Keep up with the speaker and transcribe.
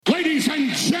Ladies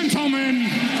and gentlemen,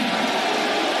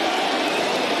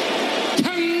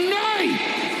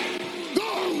 tonight,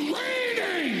 the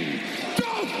reigning,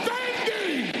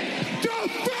 defending,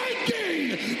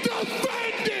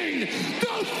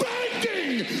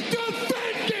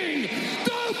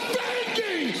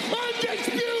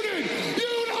 undisputed,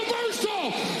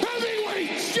 universal heavyweight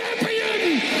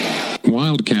champion,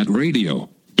 Wildcat Radio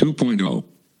 2.0.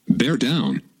 Bear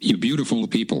down, you beautiful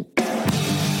people.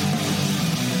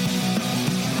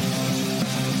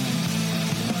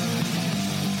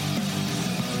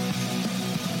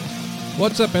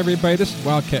 What's up, everybody? This is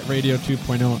Wildcat Radio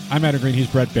 2.0. I'm Adam Green. He's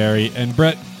Brett Barry. And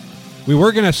Brett, we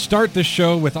were going to start the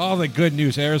show with all the good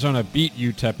news. Arizona beat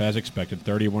UTEP as expected,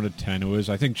 31-10. It was,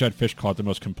 I think, Judd Fish called it the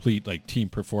most complete team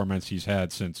performance he's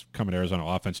had since coming to Arizona.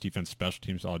 Offense, defense, special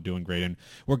teams, all doing great. And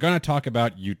we're going to talk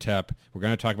about UTEP. We're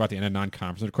going to talk about the end of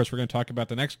non-conference. And, of course, we're going to talk about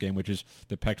the next game, which is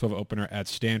the Pac-12 opener at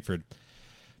Stanford.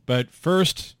 But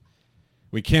first,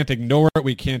 we can't ignore it.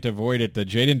 We can't avoid it. The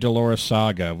Jayden de Laura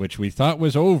saga, which we thought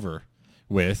was over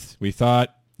with. We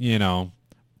thought, the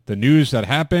news that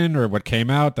happened or what came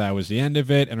out, that was the end of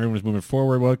it, and everyone was moving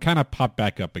forward. Well, it kind of popped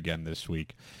back up again this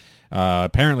week.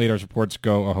 Apparently, as reports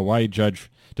go, a Hawaii judge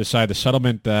decided the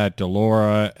settlement that de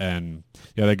Laura and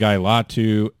the other guy,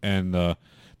 Latu, and the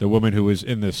woman who was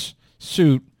in this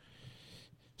suit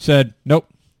said, nope,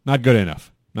 not good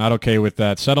enough. Not okay with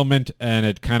that settlement, and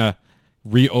it kind of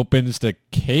reopens the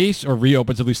case, or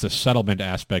reopens at least the settlement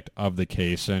aspect of the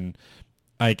case. And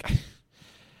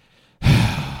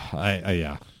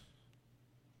yeah.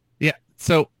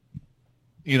 So,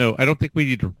 I don't think we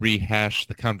need to rehash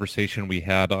the conversation we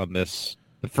had on this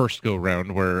the first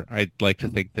go-round, where I'd like to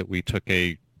think that we took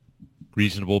a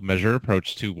reasonable measure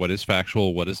approach to what is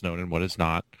factual, what is known, and what is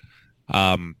not.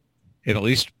 And at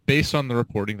least based on the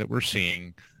reporting that we're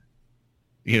seeing,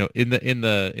 in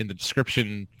the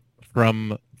description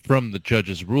from the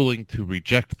judge's ruling to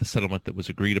reject the settlement that was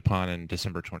agreed upon in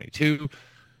December 22.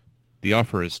 The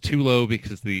offer is too low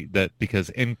because the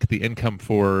income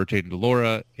for Jayden de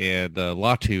Laura and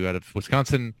Latu out of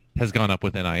Wisconsin has gone up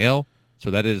with NIL.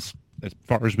 So that is, as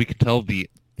far as we can tell, the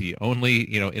only,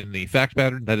 in the fact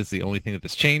pattern, that is the only thing that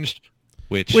has changed.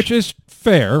 Which is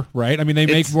fair, right? I mean, they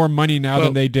make more money now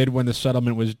than they did when the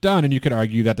settlement was done, and you could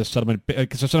argue that the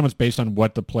settlement's based on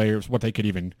what the players, what they could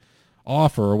even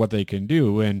offer or what they can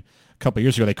do. And a couple of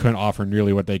years ago, they couldn't offer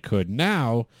nearly what they could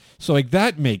now. So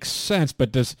that makes sense,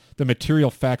 but does the material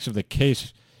facts of the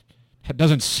case, it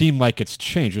doesn't seem like it's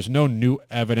changed. There's no new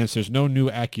evidence. There's no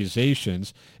new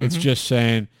accusations. It's just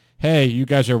saying, hey, you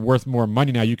guys are worth more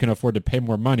money now. You can afford to pay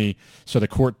more money. So the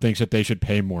court thinks that they should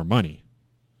pay more money.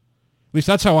 At least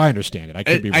that's how I understand it. I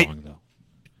could be wrong, though.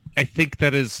 I think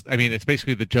that is, it's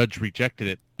basically the judge rejected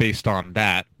it based on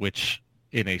that, which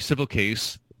in a civil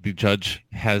case, the judge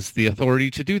has the authority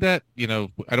to do that. I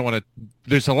don't want to.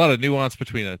 There's a lot of nuance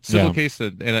between a civil case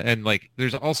and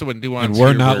there's also a nuance. And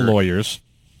we're not lawyers.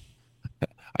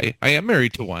 I am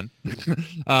married to one.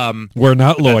 We're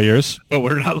not lawyers, but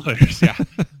we're not lawyers. Yeah.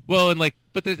 Well,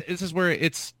 but this is where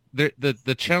it's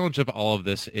the challenge of all of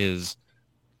this is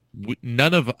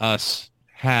none of us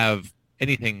have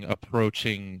anything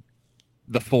approaching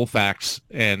the full facts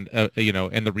and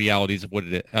and the realities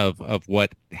of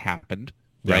what happened.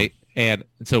 Right. And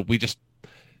so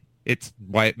it's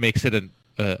why it makes it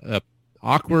a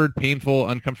awkward, painful,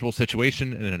 uncomfortable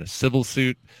situation. And in a civil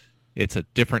suit, it's a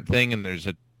different thing. And there's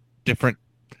a different,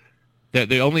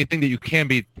 the only thing that you can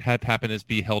have happen is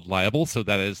be held liable. So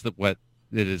that is what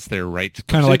it is their right to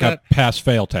kind of like that. A pass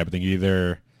fail type of thing. You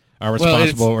either are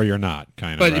responsible or you're not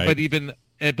right? But even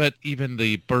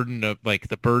the burden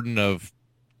of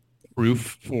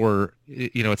proof for,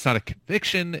 it's not a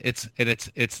conviction.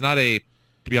 It's not a,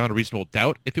 beyond a reasonable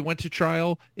doubt if it went to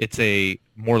trial. It's a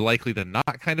more likely than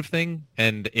not kind of thing,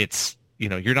 and it's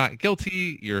you're not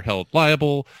guilty, you're held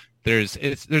liable. There's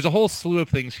a whole slew of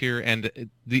things here, and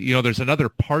there's another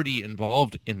party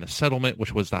involved in the settlement,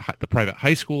 which was the private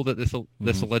high school that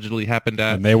this allegedly happened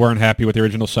at, and they weren't happy with the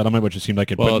original settlement, which it seemed like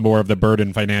it put more of the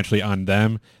burden financially on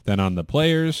them than on the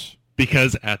players,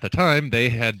 because at the time they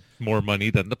had more money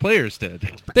than the players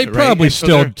did. They probably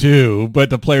still do,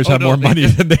 but the players have more money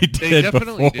than they did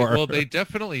before. Well, they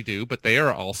definitely do, but they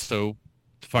are also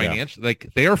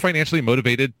they are financially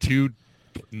motivated to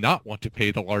not want to pay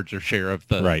the larger share of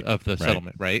the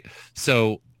settlement, right?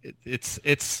 So there's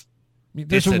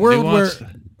a world where,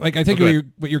 I think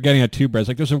what you're getting at too, Brett,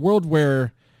 there's a world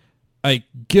where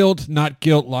guilt, not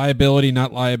guilt, liability,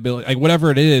 not liability,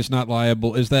 whatever it is, not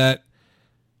liable. Is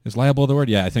liable the word?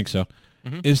 Yeah, I think so.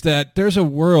 is that there's a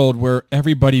world where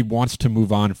everybody wants to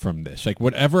move on from this. Like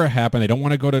whatever happened, they don't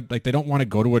want to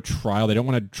go to a trial. They don't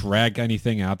want to drag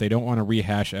anything out. They don't want to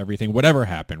rehash everything. Whatever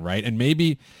happened, right? And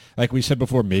maybe, like we said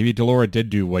before, maybe DeLauro did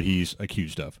do what he's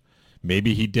accused of.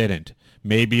 Maybe he didn't.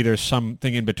 Maybe there's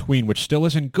something in between which still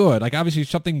isn't good. Like obviously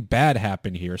something bad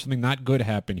happened here, something not good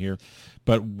happened here,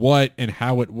 but what and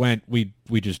how it went, we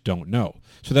just don't know.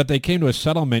 So that they came to a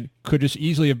settlement could just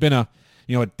easily have been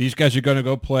these guys are going to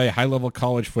go play high-level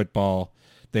college football.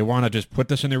 They want to just put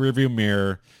this in the rearview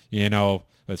mirror,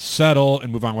 let's settle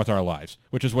and move on with our lives,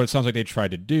 which is what it sounds like they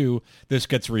tried to do. This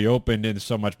gets reopened in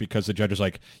so much because the judge is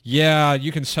like, yeah,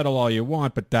 you can settle all you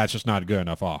want, but that's just not a good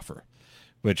enough offer.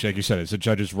 Which, like you said, is the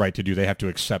judge's right to do. They have to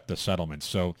accept the settlement.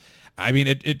 So, I mean,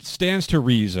 it stands to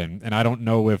reason, and I don't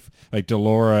know if, like,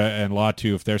 DeLauro and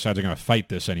Latu, if their sides are going to fight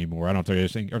this anymore. I don't know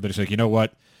if they're just like, you know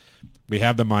what? We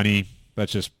have the money.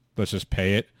 Let's just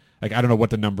pay it. Like, I don't know what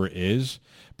the number is,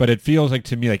 but it feels like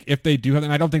to me, like, if they do have,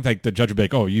 and I don't think, like, the judge would be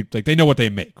like, they know what they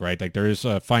make, right? Like, there is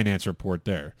a finance report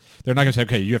there. They're not going to say,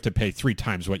 okay, you have to pay 3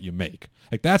 times what you make.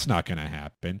 Like, that's not going to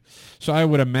happen. So I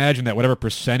would imagine that whatever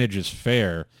percentage is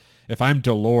fair, if I'm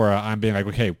DeLauro, I'm being like,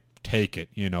 okay, take it.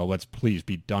 Let's please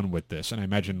be done with this. And I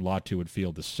imagine Latu would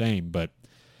feel the same. But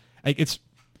like, it's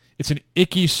an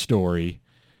icky story,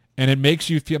 and it makes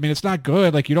you feel. I mean, it's not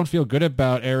good. Like you don't feel good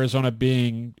about Arizona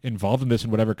being involved in this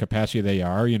in whatever capacity they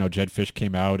are. Jed Fish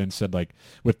came out and said, like,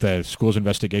 with the school's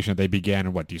investigation that they began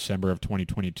in December of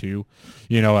 2022.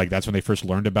 Like that's when they first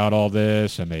learned about all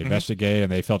this, and they investigated,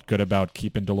 and they felt good about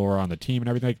keeping DeLauro on the team and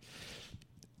everything. Like,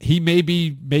 he may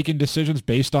be making decisions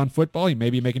based on football. He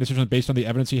may be making decisions based on the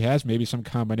evidence he has, maybe some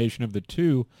combination of the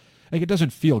two. Like, it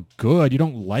doesn't feel good. You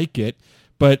don't like it,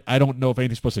 but I don't know if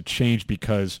anything's supposed to change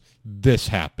because this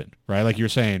happened, right? Like you're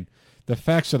saying, the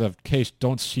facts of the case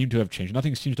don't seem to have changed.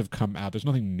 Nothing seems to have come out. There's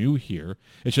nothing new here.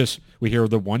 It's just we hear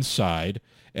the one side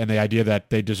and the idea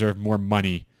that they deserve more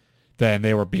money than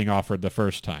they were being offered the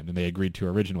first time, than they agreed to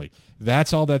originally.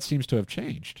 That's all that seems to have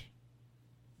changed.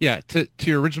 Yeah, to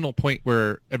your original point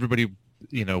where everybody,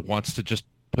 wants to just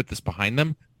put this behind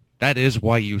them, that is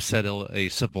why you settle a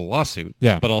civil lawsuit.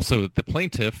 Yeah. But also the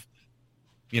plaintiff,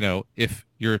 if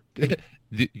you're the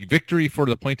victory for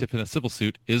the plaintiff in a civil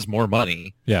suit is more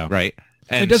money. Yeah. Right.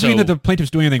 And it doesn't mean that the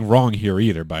plaintiff's doing anything wrong here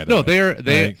either, by the way. No, but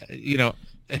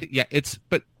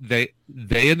they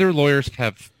and their lawyers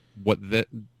have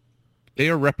they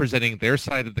are representing their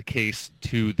side of the case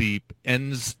to the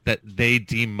ends that they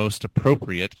deem most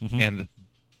appropriate. And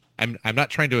I'm not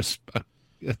trying to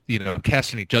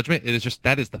cast any judgment. It is just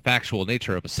that is the factual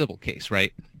nature of a civil case,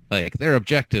 right? Like their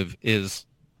objective is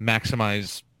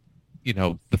maximize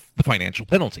the financial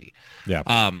penalty.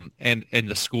 Yeah. And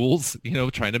the schools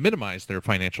trying to minimize their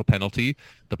financial penalty.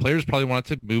 The players probably want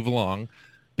to move along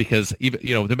because even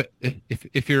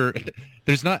if you're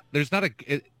there's not a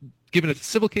given a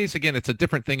civil case, again, it's a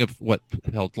different thing of what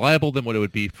held liable than what it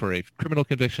would be for a criminal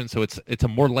conviction. So it's a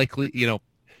more likely,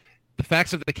 the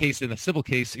facts of the case in a civil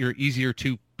case, you're easier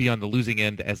to be on the losing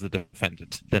end as the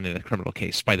defendant than in a criminal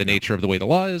case by the nature of the way the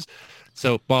law is.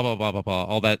 So blah, blah, blah, blah, blah.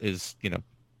 All that is,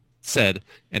 said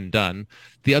and done.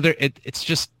 The other, it's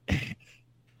just,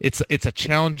 it's a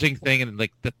challenging thing. And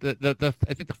like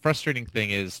I think the frustrating thing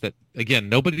is that, again,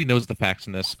 nobody knows the facts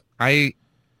in this. I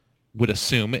would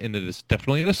assume, and it is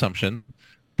definitely an assumption,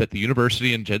 that the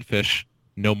university and Jed Fish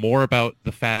know more about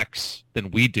the facts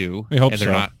than we do. We hope and they're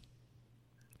so. not.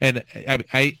 And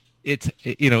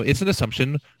it's an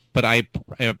assumption, but I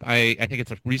think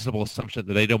it's a reasonable assumption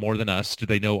that they know more than us. Do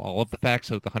they know all of the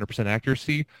facts with 100%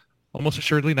 accuracy? Almost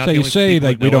assuredly not. So the you only say people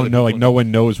like that we don't know, other like people no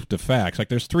one knows the facts. Like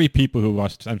there's 3 people who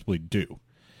ostensibly do,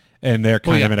 and they're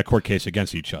kind of in a court case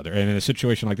against each other. And in a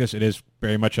situation like this, it is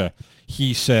very much a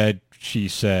he said, she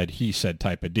said, he said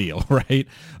type of deal, right?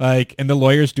 Like, and the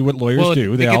lawyers do what lawyers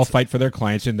do. They all fight for their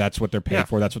clients, and that's what they're paid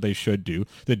for. That's what they should do.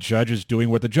 The judge is doing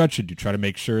what the judge should do, try to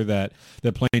make sure that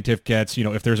the plaintiff gets,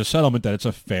 if there's a settlement, that it's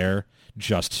a fair,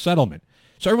 just settlement.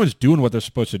 So everyone's doing what they're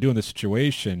supposed to do in this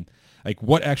situation. Like,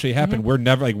 what actually happened, we're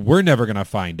never going to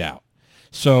find out.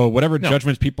 So whatever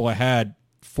judgments people had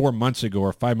 4 months ago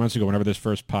or 5 months ago, whenever this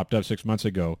first popped up 6 months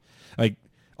ago, like,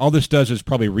 all this does is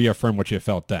probably reaffirm what you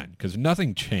felt then, because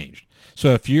nothing changed.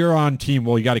 So if you're on team,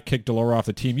 well, you got to kick DeLauro off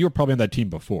the team, you were probably on that team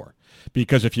before.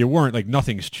 Because if you weren't, like,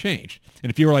 nothing's changed.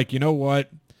 And if you were like, you know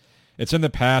what, it's in the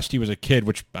past, he was a kid,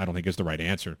 which I don't think is the right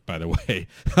answer, by the way.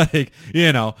 Like,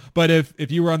 but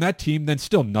if you were on that team, then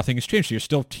still nothing has changed. So you're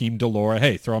still team DeLauro.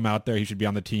 Hey, throw him out there. He should be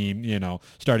on the team,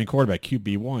 starting quarterback,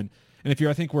 QB1. And if you're,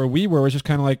 I think, where we were, it was just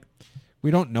kind of like, we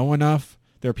don't know enough.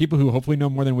 There are people who hopefully know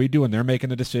more than we do, and they're making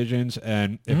the decisions.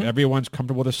 And if everyone's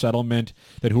comfortable with a settlement,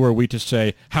 then who are we to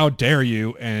say, how dare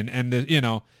you? And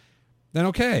then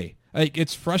okay. Like,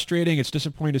 it's frustrating. It's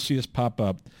disappointing to see this pop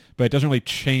up, but it doesn't really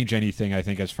change anything, I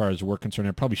think, as far as we're concerned.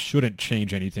 It probably shouldn't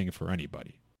change anything for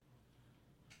anybody.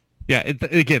 Yeah,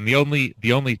 again, the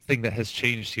only thing that has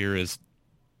changed here is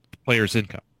the player's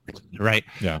income, right?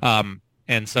 Yeah.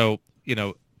 And so,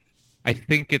 I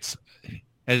think it's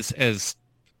as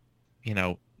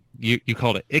you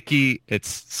called it icky. It's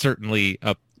certainly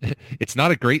it's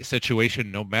not a great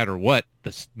situation, no matter what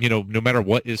this, no matter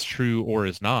what is true or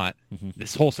is not.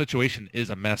 This whole situation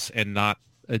is a mess and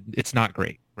it's not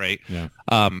great, right? Yeah.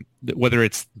 Whether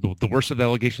it's the worst of the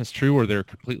allegations true or they're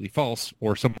completely false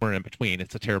or somewhere in between,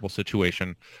 it's a terrible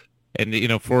situation. And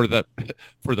for the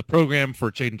program,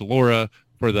 for Jaden DeLaura,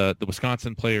 for the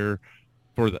Wisconsin player,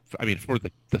 for the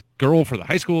girl, for the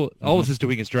high school, all this is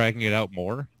doing is dragging it out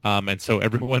more. And so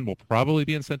everyone will probably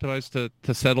be incentivized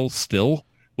to settle still,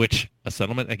 which a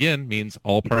settlement again means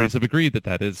all parties have agreed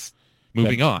that is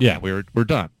moving on. Yeah, we're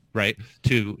done, right?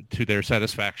 To their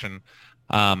satisfaction.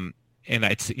 And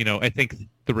it's, I think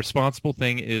the responsible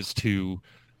thing is to,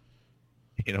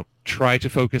 try to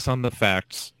focus on the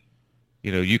facts.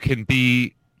 You can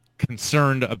be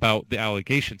concerned about the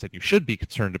allegations, and you should be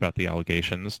concerned about the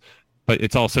allegations, but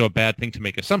it's also a bad thing to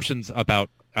make assumptions about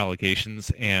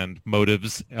allegations and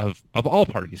motives of all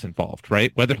parties involved,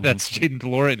 right? Whether that's Jaden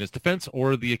DeLaura in his defense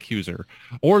or the accuser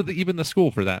or even the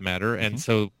school for that matter. And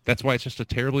so that's why it's just a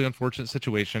terribly unfortunate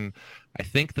situation. I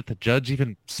think that the judge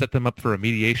even set them up for a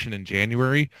mediation in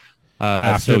January.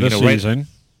 After the season. Right,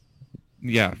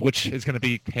 yeah, which is going to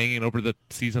be hanging over the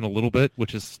season a little bit,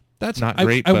 which is not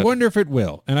great. I wonder if it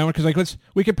will. And because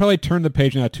we could probably turn the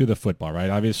page now to the football, right?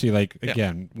 Obviously,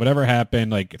 again, whatever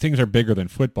happened, things are bigger than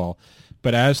football.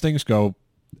 But as things go,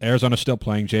 Arizona's still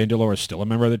playing. Jaden DeLaura is still a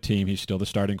member of the team. He's still the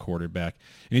starting quarterback.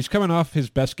 And he's coming off his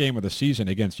best game of the season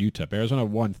against UTEP. Arizona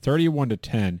won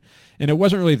 31-10. And it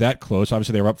wasn't really that close.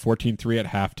 Obviously, they were up 14-3 at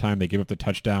halftime. They gave up the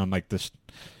touchdown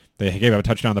They gave up a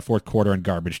touchdown in the fourth quarter in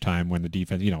garbage time when the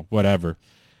defense, whatever.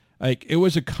 It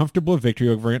was a comfortable victory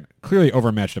over a clearly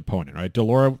overmatched opponent, right?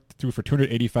 DeLaura threw for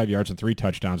 285 yards and 3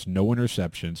 touchdowns, no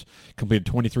interceptions, completed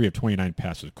 23 of 29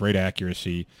 passes. Great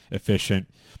accuracy, efficient.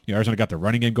 Arizona got the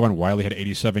running game going. Wiley had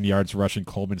 87 yards rushing,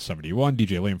 Coleman 71,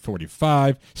 DJ Lamb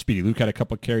 45, Speedy Luke had a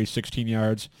couple carries, 16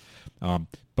 yards.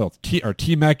 Both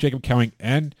T-Mac, Jacob Cowing,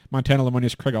 and Montana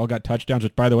Lamonius Craig all got touchdowns,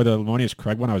 which, by the way, the Lamonius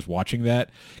Craig one, I was watching that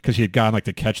because he had gotten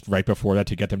the catch right before that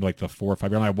to get them to the 4 or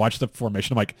 5 yard line. I watched the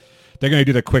formation. I'm like, they're going to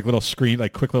do the quick little screen,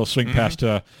 quick little swing pass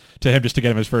to him just to get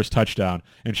him his first touchdown.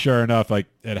 And sure enough,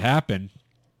 it happened.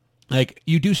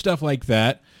 You do stuff like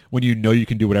that when you know you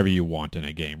can do whatever you want in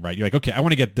a game, right? You're like, okay, I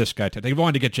want to get this guy. They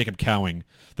wanted to get Jacob Cowing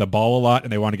the ball a lot,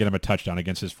 and they wanted to get him a touchdown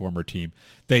against his former team.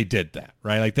 They did that,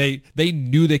 right? They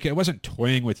knew they could. It wasn't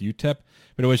toying with UTEP,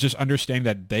 but it was just understanding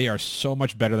that they are so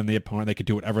much better than the opponent. They could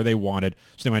do whatever they wanted.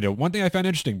 So they wanted to do it. One thing I found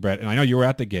interesting, Brett, and I know you were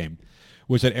at the game,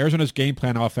 was that Arizona's game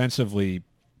plan offensively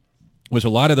was a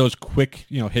lot of those quick,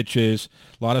 hitches,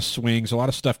 a lot of swings, a lot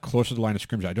of stuff closer to the line of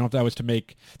scrimmage. I don't know if that was to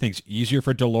make things easier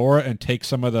for DeLaura and take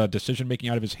some of the decision-making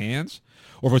out of his hands,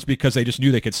 or if it was because they just knew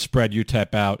they could spread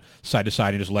UTEP out side to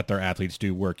side and just let their athletes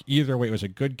do work. Either way, it was a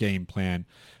good game plan.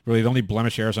 Really, the only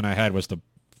blemish Arizona had was the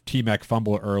T-Mac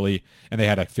fumble early, and they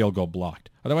had a field goal blocked.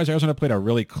 Otherwise, Arizona played a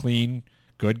really clean,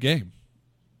 good game.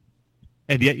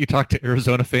 And yet you talk to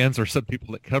Arizona fans or some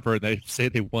people that cover, and they say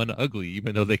they won ugly,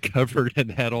 even though they covered and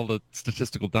had all the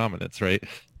statistical dominance, right?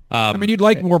 You'd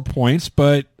like more points,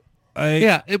 but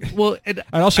I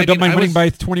also don't mind winning by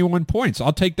 21 points.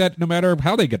 I'll take that no matter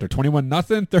how they get there.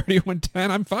 21-0, 31-10,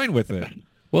 I'm fine with it.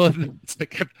 Well, it's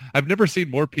I've never seen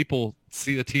more people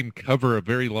see a team cover a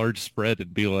very large spread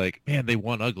and be like, man, they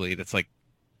won ugly. And it's like,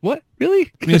 what?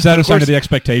 Really? Is that a sign of the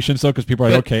expectations, though? Because people are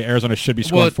like, okay, Arizona should be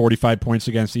scoring 45 points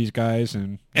against these guys.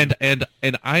 And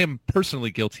I am personally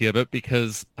guilty of it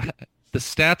because the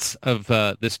stats of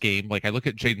this game, I look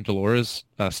at Jaden DeLaura's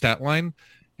stat line,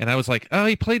 and I was like, oh,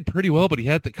 he played pretty well, but he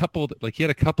had a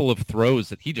couple of throws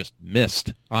that he just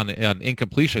missed on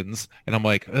incompletions, and I'm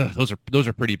like, those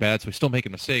are pretty bad. So he's still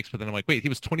making mistakes. But then I'm like, wait, he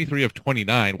was 23 of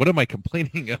 29. What am I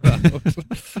complaining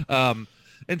about?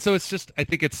 And so it's just, I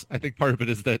think part of it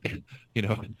is that,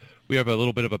 we have a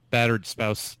little bit of a battered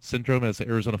spouse syndrome as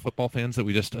Arizona football fans, that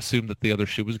we just assumed that the other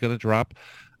shoe was going to drop.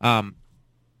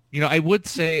 I would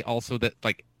say also that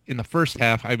in the first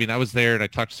half, I was there and I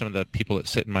talked to some of the people that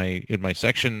sit in my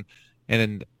section,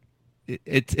 and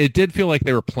it did feel like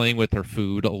they were playing with their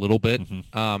food a little bit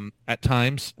at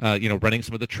times, running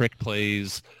some of the trick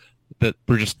plays that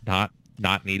were just not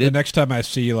not The needed. next time I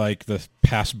see like the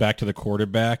pass back to the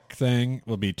quarterback thing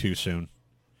will be too soon.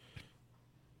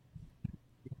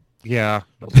 Yeah.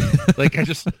 Like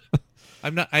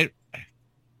I'm not,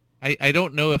 I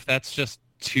don't know if that's just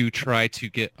to try to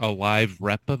get a live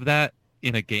rep of that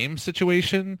in a game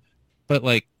situation, but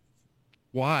like,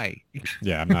 why?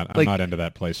 Yeah, I'm Like, not into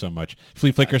that play so much.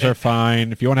 Flea flickers are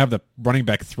fine. If you want to have the running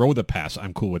back throw the pass,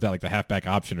 I'm cool with that, like the halfback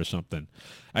option or something.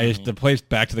 The plays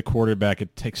back to the quarterback,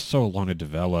 it takes so long to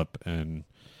develop, and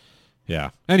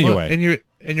yeah. Anyway, well,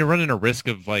 and you're running a risk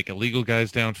of like illegal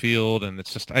guys downfield, and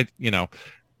it's just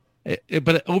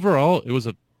but overall it was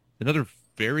another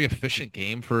very efficient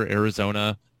game for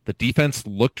Arizona. The defense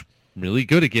looked really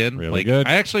good again. Really good.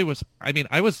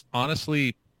 I was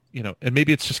honestly, and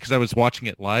maybe it's just because I was watching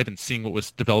it live and seeing what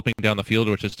was developing down the field,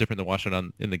 which is different than watching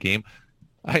it in the game.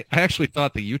 I actually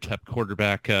thought the UTEP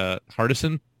quarterback,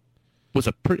 Hardison,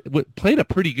 played a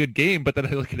pretty good game, but then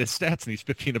I look at his stats and he's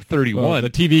 15 of 31. Well, the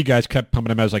TV guys kept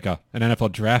pumping him as like an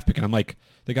NFL draft pick, and I'm like,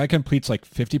 the guy completes like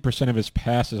 50% of his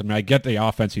passes. I mean, I get the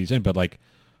offense he's in, but like,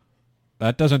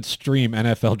 that doesn't stream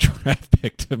NFL draft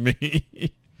pick to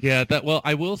me. Yeah,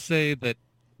 I will say that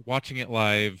watching it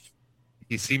live,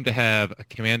 he seemed to have a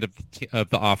command of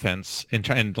the offense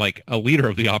and like a leader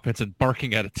of the offense and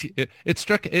barking at it. It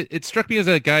struck me as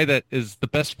a guy that is the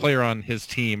best player on his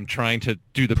team, trying to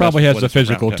do the Probably best has the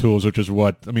physical tools, which is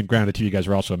what I mean. Granted, the TV guys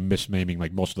are also misnaming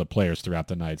like most of the players throughout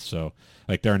the night, so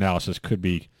like their analysis could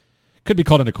be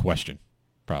called into question,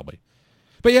 probably.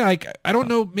 But yeah, I don't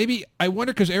know. Maybe I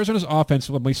wonder because Arizona's offense,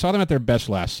 when we saw them at their best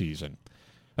last season.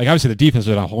 Like, obviously, the defense is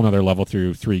at a whole other level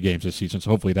through 3 games this season, so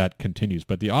hopefully that continues.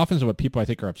 But the offense is what people, I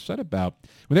think, are upset about.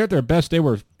 When they're at their best, they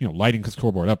were, lighting the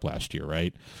scoreboard up last year,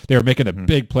 right? They were making the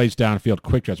big plays downfield,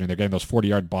 quick drives. I mean, they're getting those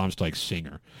 40-yard bombs to, like,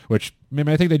 Singer, which,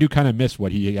 I think they do kind of miss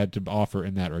what he had to offer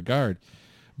in that regard.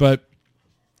 But,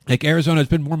 like, Arizona has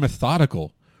been more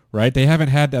methodical, right? They haven't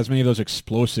had as many of those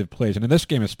explosive plays. And in this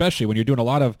game especially, when you're doing a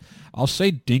lot of, I'll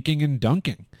say, dinking and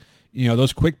dunking.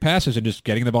 Those quick passes and just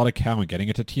getting the ball to Cowan, getting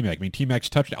it to T-Mac. I mean, T-Mac's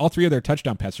touchdown, all 3 of their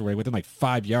touchdown passes were within like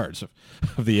 5 yards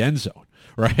of the end zone,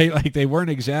 right? Like they weren't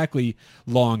exactly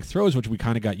long throws, which we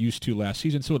kind of got used to last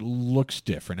season. So it looks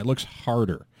different. It looks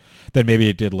harder than maybe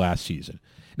it did last season.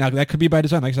 Now, that could be by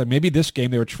design. Like I said, maybe this game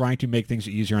they were trying to make things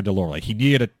easier on Delora. Like he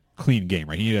needed a clean game,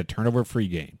 right? He needed a turnover-free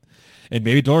game. And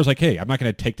maybe Delora's like, hey, I'm not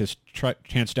going to take this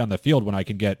chance down the field when I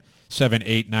can get 7,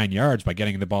 8, 9 yards by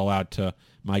getting the ball out to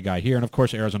my guy here. And, of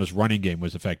course, Arizona's running game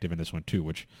was effective in this one, too,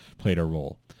 which played a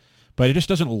role. But it just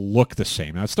doesn't look the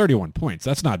same. Now, it's 31 points.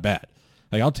 That's not bad.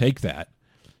 Like, I'll take that,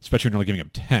 especially when you're only giving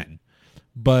up 10.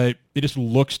 But it just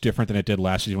looks different than it did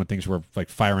last season when things were, like,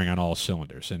 firing on all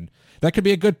cylinders. And that could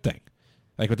be a good thing.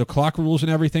 Like, with the clock rules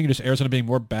and everything, just Arizona being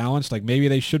more balanced, like, maybe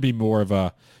they should be more of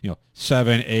a,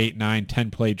 7, 8, 9,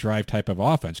 10-play drive type of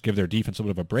offense, give their defense a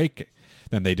bit of a break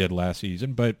than they did last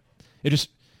season. But it's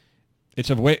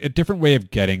a different way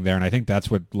of getting there, and I think that's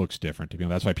what looks different.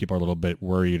 That's why people are a little bit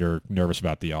worried or nervous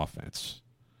about the offense.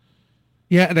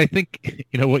 Yeah, and I think,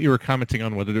 what you were commenting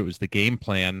on, whether it was the game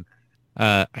plan,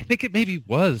 I think it maybe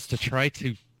was to try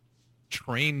to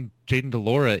train Jaden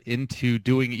Delora into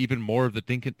doing even more of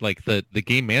the the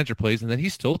game manager plays, and then he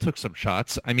still took some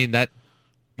shots. I mean, that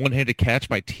one-handed catch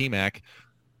by T-Mac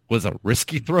was a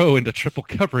risky throw into triple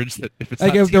coverage. That if it's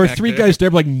there were 3 guys there,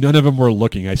 but like none of them were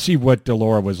looking. I see what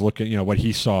Delora was looking, what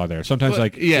he saw there. Sometimes,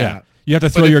 you have to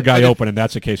throw your guy open, and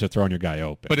that's a case of throwing your guy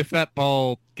open. But if that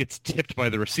ball gets tipped by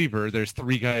the receiver, there's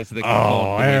 3 guys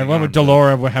that what would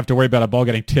Delora have to worry about a ball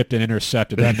getting tipped and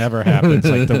intercepted? That never happens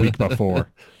like the week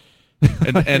before.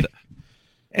 and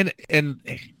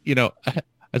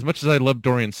as much as I love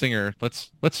Dorian Singer,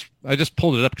 I just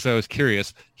pulled it up because I was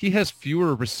curious. He has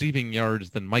fewer receiving yards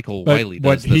than Michael Wiley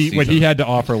does this season. What he had to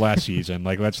offer last season,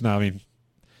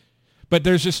 but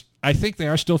there's just, I think they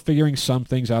are still figuring some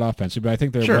things out offensively, but I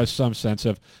think there was some sense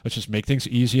of, let's just make things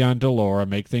easy on Delora,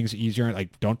 make things easier,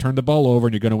 like don't turn the ball over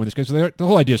and you're going to win this game. So the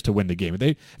whole idea is to win the game.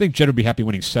 I think Jed would be happy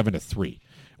winning 7-3.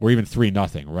 Or even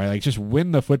 3-0, right? Like just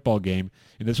win the football game.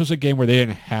 And this was a game where they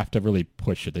didn't have to really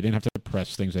push it. They didn't have to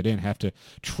press things. They didn't have to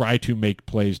try to make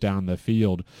plays down the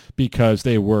field because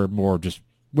they were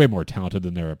way more talented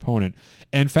than their opponent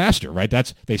and faster, right?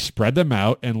 They spread them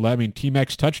out and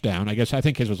T-Mac's touchdown. I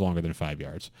think his was longer than 5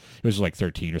 yards. It was like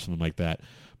 13 or something like that,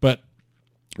 or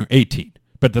 18.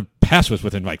 But the pass was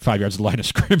within like 5 yards of the line of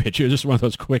scrimmage. It was just one of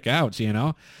those quick outs,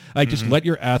 just let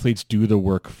your athletes do the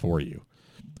work for you,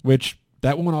 which.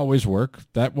 That won't always work.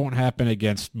 That won't happen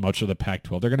against much of the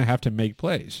Pac-12. They're going to have to make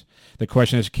plays. The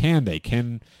question is, can they?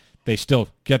 Can they still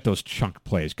get those chunk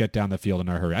plays, get down the field in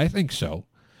a hurry? I think so.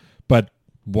 But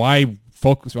why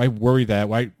focus? Why worry that?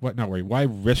 Why not worry? Why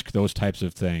risk those types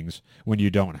of things when you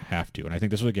don't have to? And I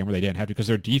think this was a game where they didn't have to because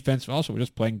their defense also was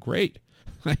just playing great.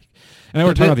 And then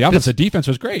we're talking about the offense. The defense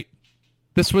was great.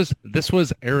 This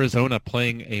was Arizona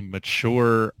playing a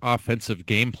mature offensive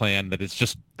game plan that is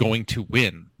just going to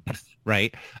win,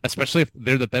 right? Especially if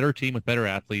they're the better team with better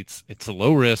athletes. It's a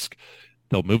low risk.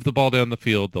 They'll move the ball down the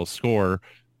field. They'll score.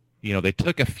 They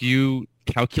took a few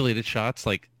calculated shots,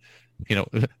 like,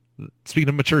 speaking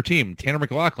of mature team, Tanner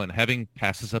McLaughlin having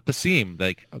passes up the seam,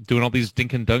 like doing all these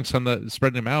dink and dunks on the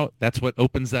spreading them out. That's what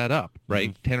opens that up,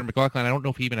 right? Mm-hmm. Tanner McLaughlin, I don't know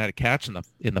if he even had a catch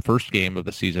in the first game of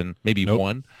the season, maybe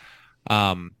one.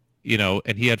 And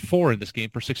he had 4 in this game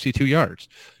for 62 yards.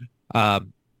 I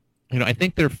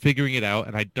think they're figuring it out,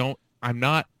 and I'm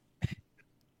not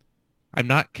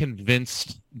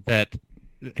convinced that,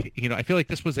 I feel like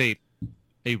this was a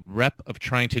rep of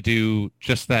trying to do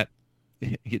just that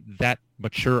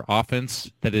mature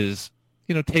offense that is,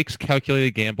 takes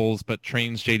calculated gambles, but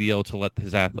trains JDL to let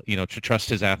his to trust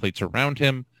his athletes around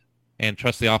him and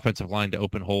trust the offensive line to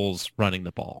open holes running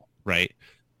the ball, right?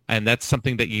 And that's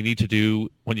something that you need to do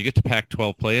when you get to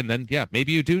Pac-12 play. And then,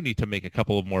 maybe you do need to make a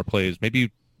couple of more plays. Maybe you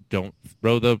don't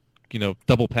throw the,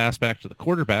 double pass back to the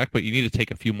quarterback, but you need to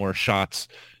take a few more shots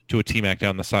to a T-Mac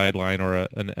down the sideline or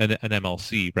an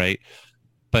MLC, right?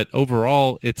 But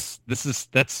overall, that's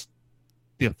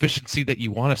the efficiency that you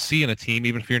want to see in a team,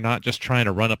 even if you're not just trying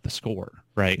to run up the score,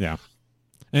 right? Yeah.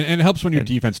 And it helps when your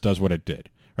defense does what it did,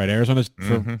 right? Arizona's,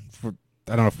 for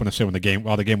I don't know if I'm going to say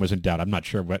while the game was in doubt. I'm not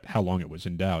sure how long it was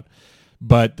in doubt.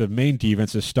 But the main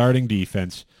defense, the starting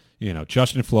defense,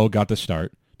 Justin Flo got the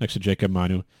start next to Jacob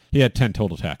Manu. He had 10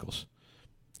 total tackles.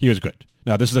 He was good.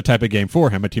 Now, this is the type of game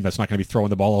for him, a team that's not going to be throwing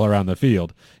the ball all around the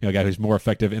field. A guy who's more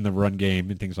effective in the run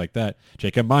game and things like that.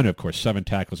 Jacob Manu, of course, 7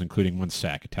 tackles, including 1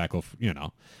 sack. A tackle,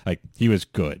 he was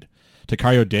good.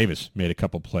 Takario Davis made a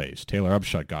couple plays. Taylor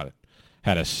Upshot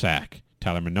had a sack.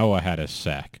 Tyler Manoa had a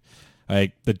sack.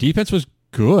 The defense was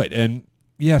good, and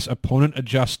yes, opponent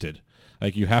adjusted.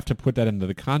 You have to put that into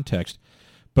the context.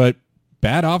 But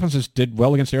bad offenses did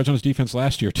well against Arizona's defense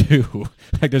last year, too.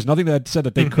 There's nothing that said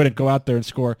that they couldn't go out there and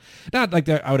score. Not like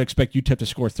that I would expect UTEP to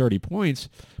score 30 points,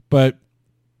 but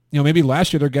maybe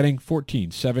last year they're getting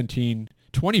 14, 17,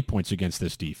 20 points against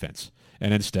this defense.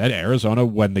 And instead, Arizona,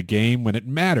 when it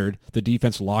mattered, the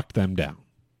defense locked them down.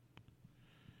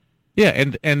 Yeah,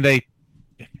 and they,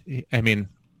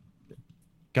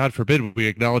 God forbid we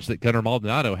acknowledge that Gunnar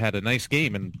Maldonado had a nice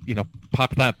game and,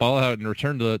 popped that ball out and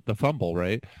returned the fumble,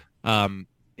 right? And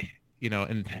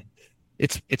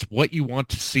it's what you want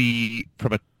to see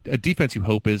from a defense you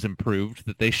hope is improved,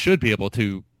 that they should be able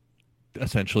to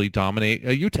essentially dominate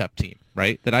a UTEP team,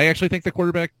 right? That I actually think the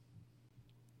quarterback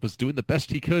was doing the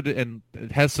best he could and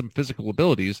has some physical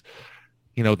abilities.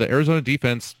 The Arizona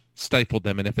defense stifled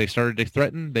them, and if they started to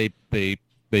threaten, they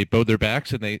bowed their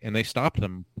backs and they stopped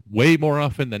them way more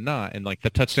often than not. And the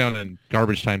touchdown in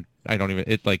garbage time,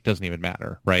 it doesn't even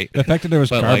matter, right? The fact that there was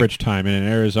garbage time in an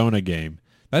Arizona game,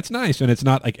 that's nice. And it's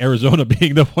not like Arizona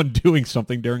being the one doing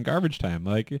something during garbage time.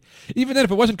 Even then,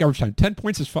 if it wasn't garbage time, 10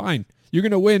 points is fine. You're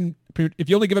going to win. If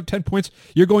you only give up 10 points,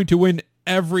 you're going to win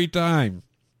every time.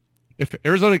 If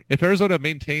Arizona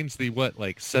maintains the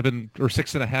 7 or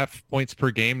 6.5 points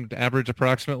per game average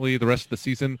approximately the rest of the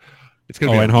season, it's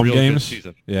going to be in a home real games? good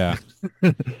season. Yeah.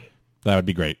 That would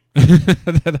be great.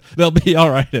 They'll be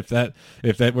all right if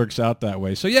that works out that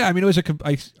way. So yeah, it was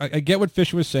I get what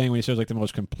Fish was saying when he says the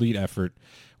most complete effort,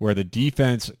 where the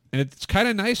defense, and it's kind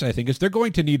of nice, I think, is they're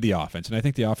going to need the offense, and I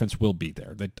think the offense will be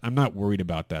there. I'm not worried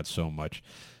about that so much,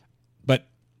 but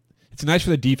it's nice for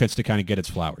the defense to kind of get its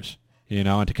flowers,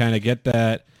 and to kind of get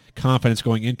that confidence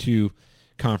going into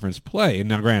conference play. And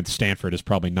now, granted, Stanford is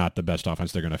probably not the best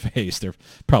offense they're going to face. They're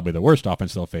probably the worst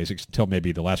offense they'll face until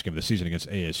maybe the last game of the season against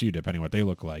ASU, depending on what they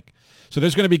look like. So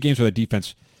there's going to be games where the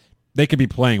defense, they could be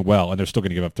playing well, and they're still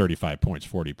going to give up 35 points,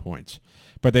 40 points.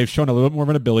 But they've shown a little bit more of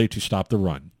an ability to stop the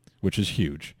run, which is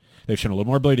huge. They've shown a little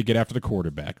more ability to get after the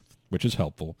quarterback, which is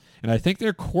helpful. And I think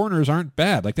their corners aren't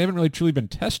bad. They haven't really truly been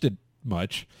tested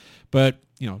much. But,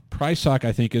 Prysock,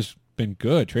 I think, is been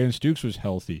good. Traden Stukes was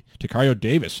healthy. Takario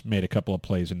Davis made a couple of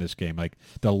plays in this game.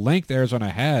 The length Arizona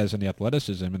has and the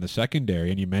athleticism in the secondary,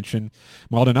 and you mentioned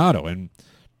Maldonado, and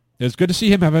it's good to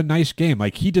see him have a nice game.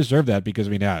 He deserved that because,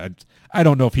 I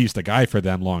don't know if he's the guy for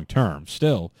them long term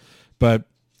still, but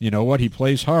you know what? He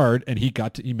plays hard, and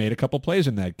he made a couple plays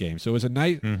in that game. So it was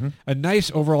a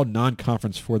nice overall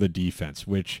non-conference for the defense,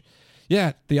 which,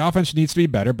 yeah, the offense needs to be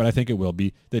better, but I think it will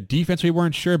be. The defense we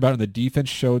weren't sure about, and the defense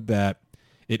showed that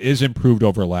it is improved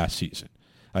over last season.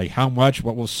 How much,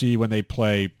 what we'll see when they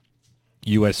play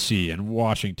USC and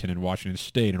Washington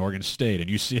State and Oregon State and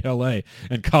UCLA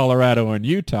and Colorado and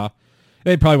Utah,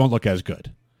 they probably won't look as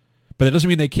good. But it doesn't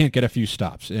mean they can't get a few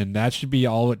stops, and that should be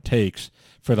all it takes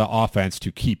for the offense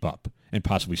to keep up and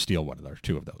possibly steal one or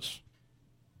two of those.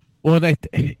 Well,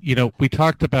 and we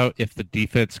talked about if the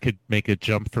defense could make a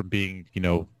jump from being,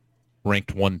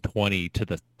 ranked 120 to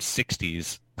the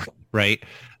 60s, right?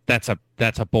 That's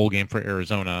a bowl game for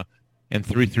Arizona, and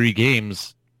through 3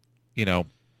 games,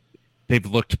 they've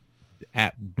looked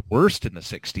at worst in the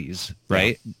 60s,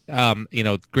 right?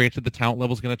 Yeah. Granted, the talent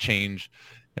level is going to change,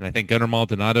 and I think Gunnar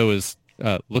Maldonado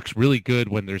looks really good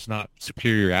when there's not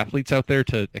superior athletes out there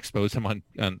to expose him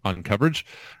on coverage.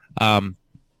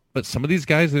 But some of these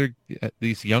guys,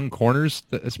 these young corners,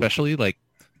 especially, like,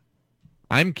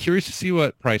 I'm curious to see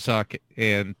what Prysock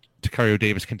and Takario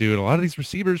Davis can do. And a lot of these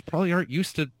receivers probably aren't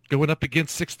used to going up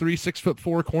against 6'3",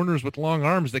 6'4" corners with long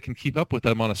arms that can keep up with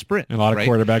them on a sprint. And a lot of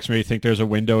quarterbacks maybe think there's a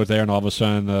window there, and all of a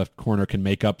sudden the corner can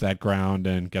make up that ground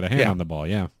and get a hand on the ball.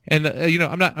 Yeah. And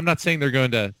I'm not saying they're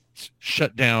going to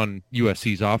shut down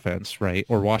USC's offense, right,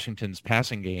 or Washington's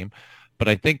passing game, but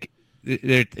I think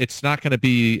it's not going to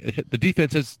be, the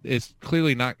defense is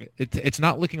clearly not, it's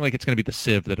not looking like it's going to be the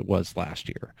sieve that it was last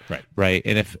year. Right.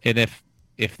 And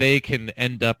if they can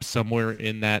end up somewhere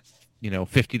in that,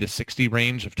 50 to 60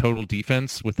 range of total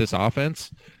defense with this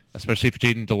offense, especially if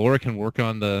Jaden Delora can work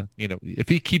on if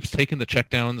he keeps taking the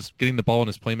checkdowns, getting the ball in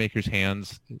his playmakers'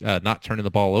 hands, not turning the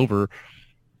ball over,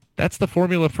 that's the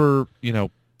formula for,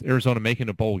 Arizona making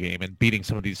a bowl game and beating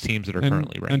some of these teams that are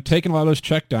currently ranked. And taking a lot of those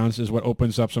checkdowns is what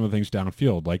opens up some of the things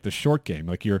downfield, like the short game.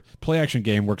 Like your play-action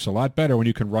game works a lot better when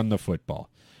you can run the football,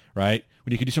 right?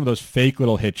 When you can do some of those fake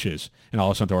little hitches and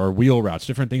all of a sudden, or wheel routes,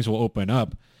 different things will open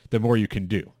up the more you can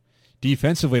do.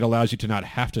 Defensively, it allows you to not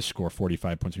have to score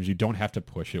 45 points, which means you don't have to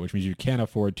push it, which means you can't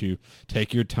afford to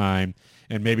take your time.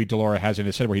 And maybe Delora has it in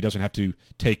his head where he doesn't have to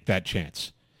take that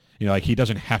chance. Like he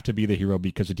doesn't have to be the hero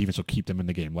because the defense will keep them in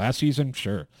the game. Last season,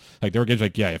 sure. Like there were games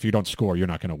like, yeah, if you don't score, you're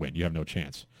not going to win. You have no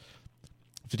chance.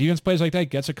 If the defense plays like that,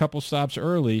 gets a couple stops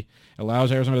early,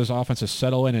 allows Arizona's offense to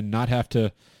settle in and not have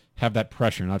to have that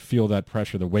pressure, not feel that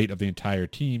pressure, the weight of the entire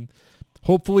team.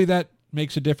 Hopefully that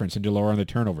makes a difference in Delora on the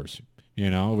turnovers,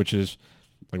 which is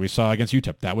like we saw against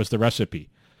UTEP. That was the recipe.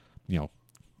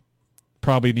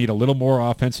 Probably need a little more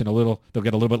offense and they'll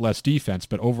get a little bit less defense,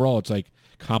 but overall it's like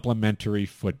complementary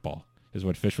football is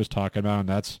what Fish was talking about, and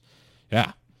that's,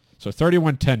 yeah. So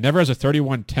 31-10, never as a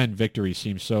 31-10 victory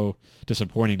seems so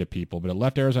disappointing to people, but it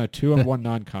left Arizona 2-1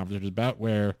 non-conference, which is about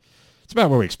where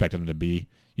we expected them to be.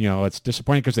 It's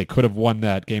disappointing because they could have won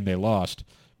that game they lost,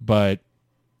 but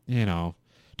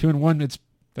 2-1,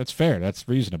 that's fair, that's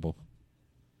reasonable.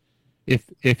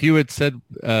 If you had said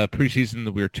preseason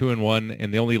that we were 2-1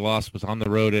 and the only loss was on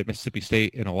the road at Mississippi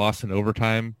State and a loss in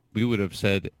overtime, we would have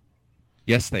said,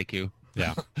 yes, thank you.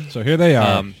 Yeah. So here they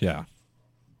are. Yeah.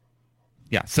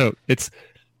 So it's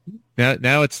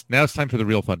now it's time for the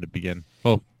real fun to begin.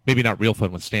 Well, maybe not real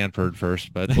fun with Stanford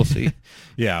first, but we'll see.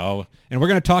 Yeah. And we're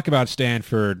going to talk about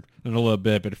Stanford in a little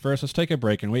bit, but first let's take a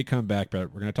break, and when we come back, we're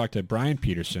going to talk to Brian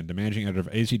Peterson, the managing editor of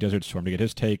AZ Desert Storm, to get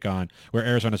his take on where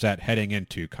Arizona's at heading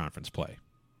into conference play.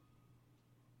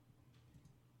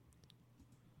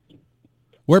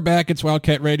 We're back. It's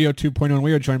Wildcat Radio 2.0, and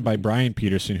we are joined by Brian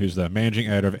Peterson, who's the managing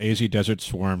editor of AZ Desert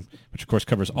Swarm, which, of course,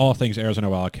 covers all things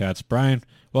Arizona Wildcats. Brian,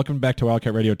 welcome back to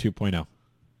Wildcat Radio 2.0.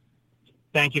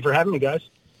 Thank you for having me, guys.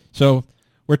 So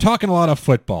we're talking a lot of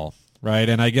football, right?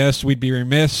 And I guess we'd be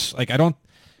remiss. I don't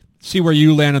see where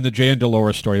you land on the Jay and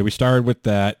Delora story. We started with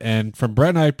that, and from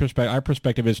Brett and our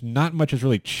perspective is not much has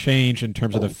really changed in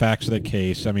terms of the facts of the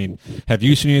case. I mean, have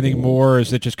you seen anything more?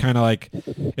 Is it just kind of like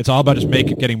it's all about just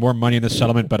getting more money in the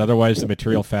settlement, but otherwise the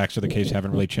material facts of the case haven't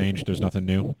really changed? There's nothing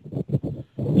new?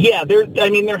 Yeah,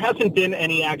 there hasn't been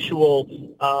any actual,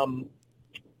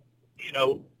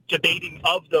 debating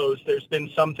of those. There's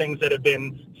been some things that have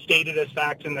been stated as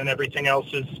facts, and then everything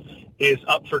else is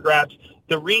up for grabs.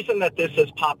 The reason that this has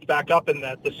popped back up and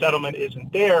that the settlement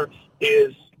isn't there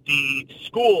is the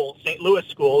school, St. Louis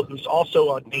school, who's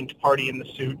also a named party in the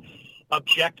suit,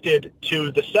 objected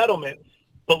to the settlement,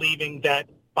 believing that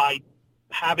by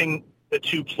having the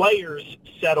two players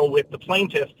settle with the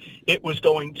plaintiff, it was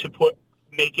going to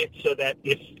make it so that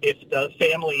if the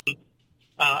family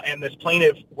and this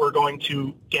plaintiff were going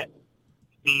to get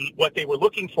what they were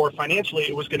looking for financially,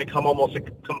 it was going to come almost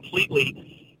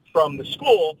completely from the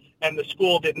school, and the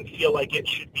school didn't feel like it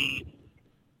should be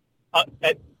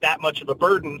at that much of a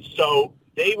burden. So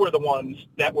they were the ones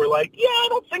that were like, yeah, I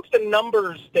don't think the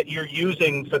numbers that you're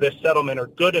using for this settlement are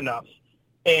good enough.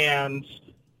 And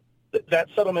that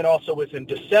settlement also was in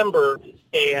December,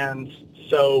 and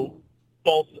so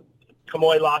both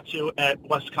Kamoy Latu at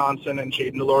Wisconsin and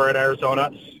Jaden DeLora at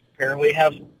Arizona apparently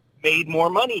have made more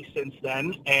money since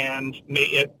then and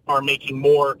are making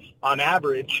more on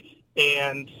average.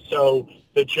 And so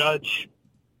the judge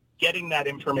getting that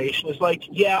information is like,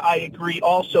 yeah, I agree.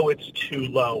 Also, it's too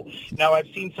low. Now, I've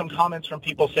seen some comments from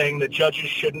people saying that judges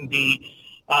shouldn't be,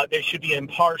 they should be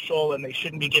impartial and they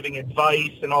shouldn't be giving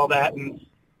advice and all that.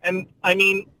 And I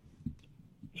mean,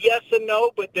 yes and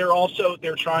no, but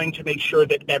they're trying to make sure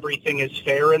that everything is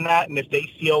fair in that. And if they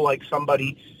feel like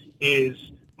somebody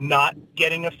is not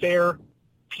getting a fair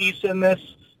piece in this,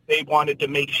 they wanted to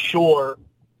make sure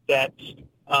that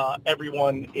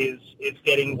everyone is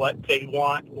getting what they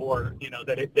want, or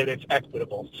that it's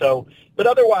equitable. So, but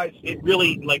otherwise, it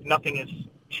really nothing has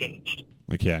changed.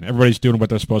 Yeah, and everybody's doing what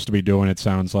they're supposed to be doing, it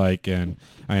sounds like, and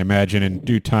I imagine in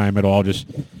due time it'll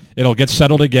get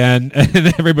settled again,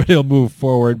 and everybody will move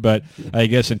forward. But I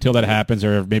guess until that happens,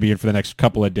 or maybe for the next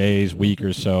couple of days, week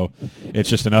or so, it's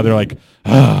just another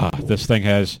this thing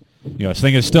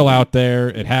is still out there.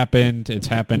 It happened. It's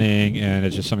happening, and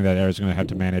it's just something that Arizona's going to have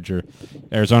to manage, or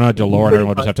Arizona, DeLora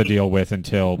will just have to deal with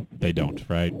until they don't,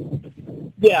 right?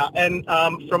 Yeah, and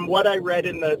from what I read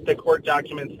in the court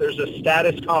documents, there's a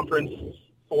status conference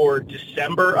for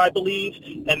December, I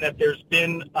believe, and that there's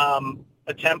been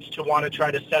attempts to want to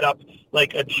try to set up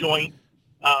a joint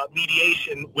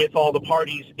mediation with all the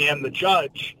parties and the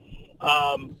judge.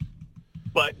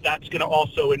 But that's going to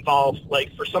also involve,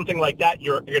 for something like that,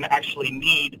 you're going to actually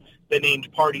need the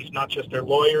named parties, not just their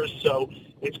lawyers. So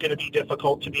it's going to be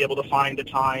difficult to be able to find a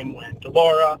time when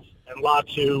DeLora and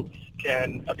Latu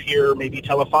can appear maybe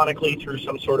telephonically through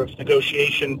some sort of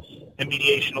negotiation and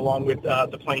mediation along with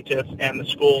the plaintiff and the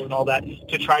school and all that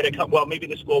to try to come, well, maybe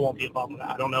the school won't be involved in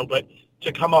that, I don't know, but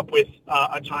to come up with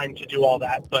a time to do all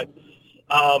that. But,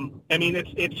 I mean,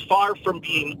 it's far from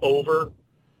being over,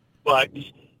 but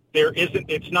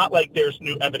it's not like there's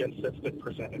new evidence that's been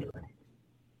presented.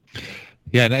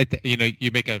 Yeah, and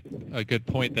you make a good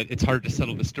point that it's hard to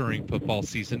settle this during football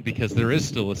season because there is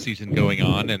still a season going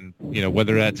on, and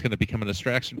whether that's going to become a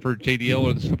distraction for JDL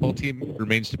or this football team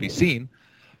remains to be seen.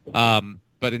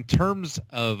 But in terms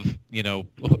of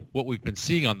what we've been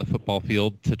seeing on the football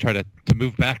field, to try to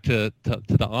move back to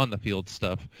the on the field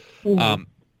stuff,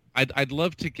 I'd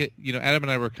love to get Adam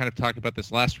and I were kind of talking about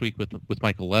this last week with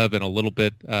Michael Lev and a little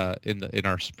bit in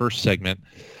our first segment.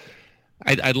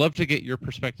 I'd love to get your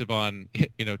perspective on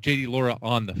JD Laura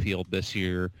on the field this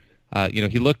year.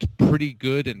 He looked pretty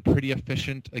good and pretty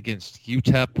efficient against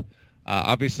UTEP.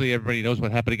 Obviously, everybody knows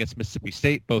what happened against Mississippi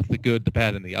State, both the good, the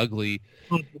bad, and the ugly.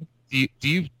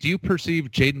 Do you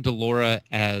perceive Jaden DeLora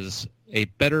as a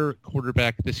better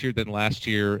quarterback this year than last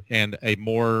year, and a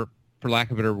more, for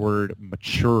lack of a better word,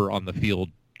 mature on the field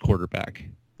quarterback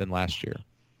than last year?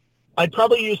 I'd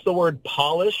probably use the word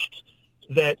polished,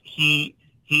 that he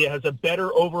has a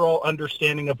better overall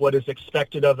understanding of what is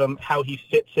expected of him, how he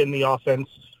fits in the offense,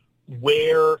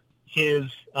 where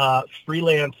his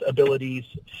freelance abilities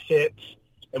fit,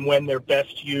 and when they're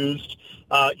best used.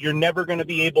 You're never going to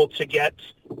be able to get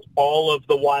all of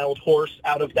the wild horse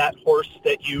out of that horse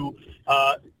that you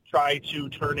try to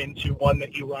turn into one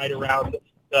that you ride around,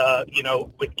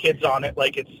 with kids on it,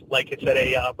 like it's at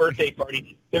a birthday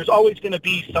party. There's always going to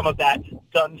be some of that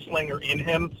gunslinger in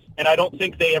him, and I don't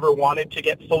think they ever wanted to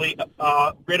get fully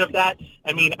rid of that.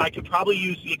 I mean, I could probably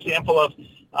use the example of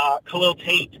Khalil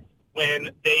Tate, when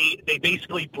they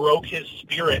basically broke his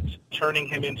spirit, turning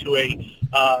him into a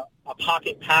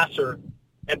pocket passer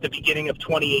at the beginning of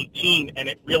 2018, and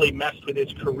it really messed with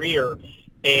his career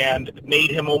and made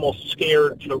him almost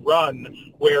scared to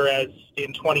run, whereas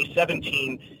in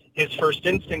 2017, his first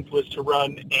instinct was to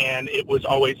run, and it was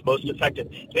always most effective.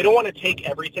 They don't want to take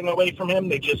everything away from him.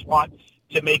 They just want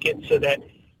to make it so that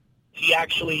he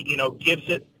actually, gives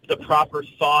it the proper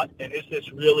thought, and is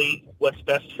this really what's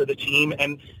best for the team?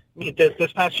 And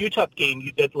this past UTEP game,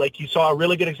 you saw a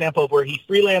really good example of where he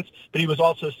freelanced, but he was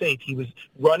also safe. He was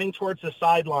running towards the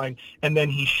sideline, and then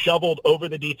he shoveled over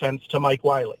the defense to Mike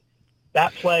Wiley.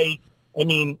 That play, I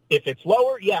mean, if it's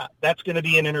lower, yeah, that's going to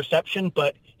be an interception,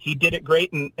 but he did it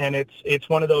great, and it's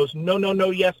one of those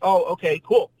no, yes, oh, okay,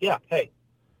 cool, yeah, hey,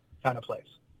 kind of plays.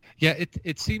 Yeah,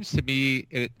 it seems to me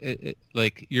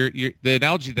like the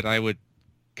analogy that I would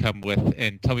come with,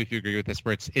 and tell me if you agree with this,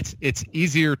 where it's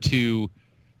easier to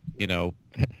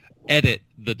edit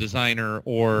the designer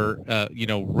or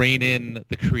rein in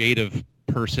the creative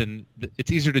person.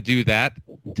 It's easier to do that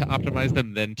to optimize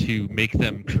them than to make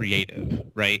them creative,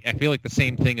 right? I feel like the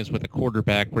same thing is with a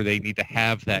quarterback, where they need to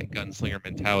have that gunslinger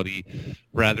mentality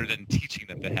rather than teaching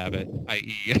them to have it,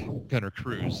 i.e. Gunnar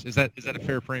Cruz. Is that a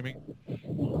fair framing?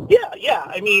 Yeah.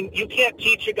 I mean, you can't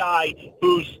teach a guy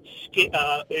who's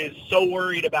is so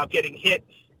worried about getting hit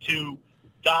to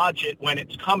dodge it when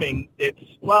it's coming.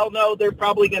 No, they're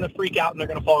probably going to freak out and they're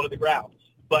going to fall to the ground.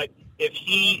 But if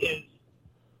he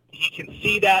can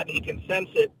see that and he can sense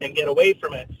it and get away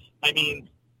from it. I mean,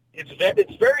 it's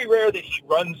very rare that he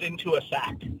runs into a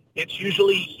sack. It's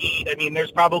usually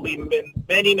there's probably been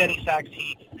many, many sacks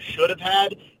he should have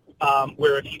had,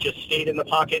 where if he just stayed in the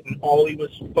pocket and all he was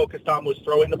focused on was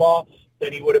throwing the ball,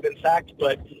 then he would have been sacked.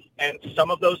 And some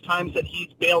of those times that he's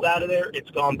bailed out of there, it's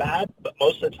gone bad, but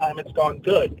most of the time it's gone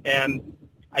good. And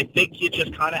I think you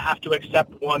just kind of have to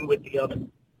accept one with the other.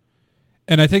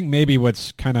 And I think maybe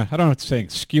what's kind of, I don't know what's saying,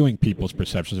 skewing people's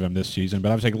perceptions of him this season,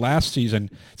 but I was like, last season,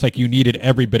 it's like you needed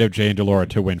every bit of Jaden DeLaura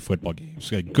to win football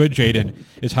games. Like, good Jaden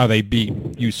is how they beat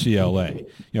UCLA.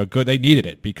 Good, they needed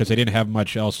it because they didn't have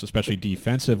much else, especially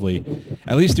defensively.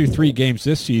 At least through 3 games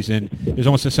this season, there's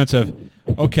almost a sense of,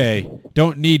 okay,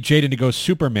 don't need Jaden to go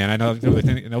Superman. I know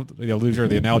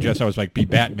the analogy I saw was like, be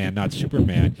Batman, not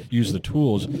Superman. Use the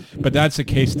tools. But that's the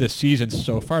case this season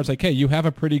so far. It's like, hey, you have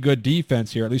a pretty good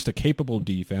defense here, at least a capable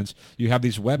defense. You have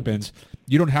these weapons.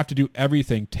 You don't have to do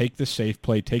everything. Take the safe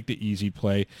play, take the easy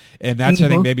play. And that's, I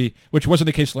think, maybe, which wasn't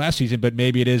the case last season, but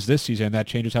maybe it is this season, and that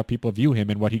changes how people view him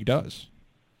and what he does.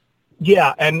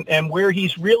 Yeah, and where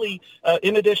he's really,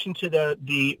 in addition to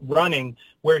the running,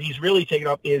 where he's really taken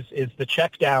up is the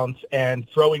check downs and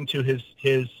throwing to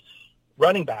his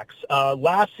running backs.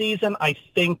 Last season, I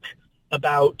think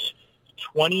about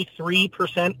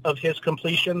 23% of his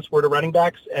completions were to running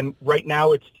backs, and right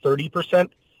now it's 30%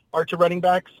 are to running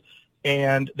backs.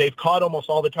 And they've caught almost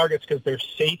all the targets because they're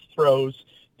safe throws.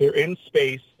 They're in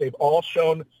space. They've all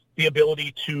shown the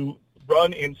ability to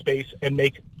run in space and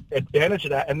make advantage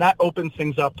of that, and that opens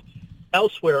things up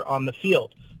elsewhere on the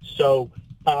field. So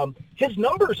his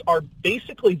numbers are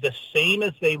basically the same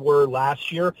as they were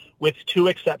last year, with 2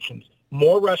 exceptions: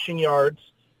 more rushing yards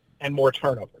and more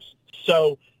turnovers.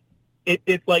 So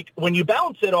it like, when you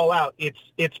balance it all out,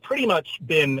 it's pretty much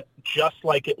been just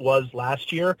like it was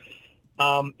last year.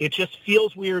 It just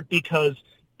feels weird because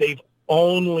they've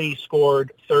only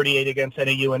scored 38 against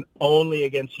NAU and only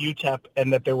against UTEP,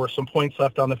 and that there were some points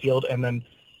left on the field, and then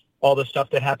all the stuff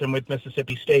that happened with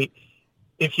Mississippi State.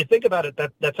 If you think about it,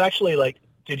 that's actually like,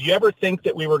 did you ever think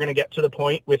that we were going to get to the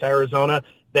point with Arizona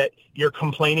that you're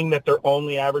complaining that they're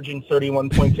only averaging 31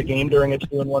 points a game during a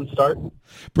 2-1 start?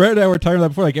 Brett and I were talking about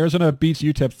before, like, Arizona beats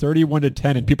UTEP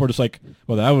 31-10, and people are just like,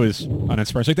 well, that was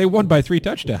uninspiring. It's like, they won by 3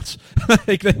 touchdowns.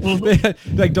 Like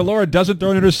DeLaura doesn't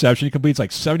throw an interception. He completes like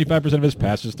 75% of his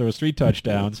passes, throws 3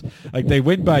 touchdowns. Like, they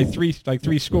win by 3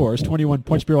 scores, 21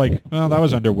 points. People are like, well, that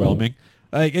was underwhelming.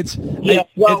 Like,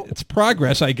 it's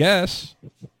progress, I guess.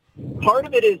 Part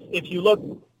of it is, if you look,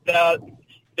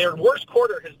 their worst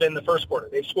quarter has been the first quarter.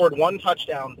 They've scored 1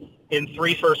 touchdown in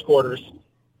 3 first quarters.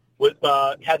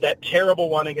 Had that terrible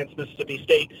one against Mississippi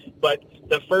State, but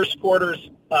the first quarters,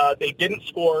 they didn't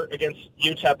score against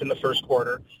UTEP in the first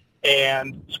quarter,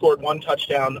 and scored 1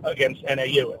 touchdown against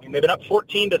NAU. I mean, they've been up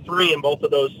 14-3 in both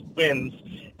of those wins,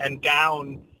 and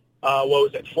down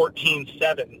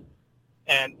 14-7.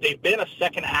 And they've been a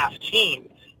second-half team.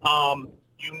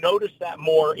 You notice that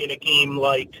more in a game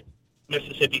like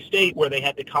Mississippi State, where they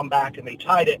had to come back and they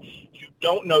tied it. You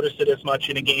don't notice it as much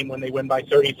in a game when they win by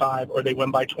 35 or they win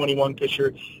by 21, because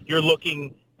you're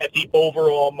looking at the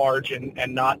overall margin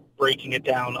and not breaking it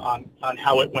down on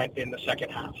how it went in the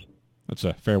second half. That's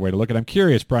a fair way to look at it. I'm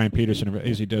curious, Brian Peterson of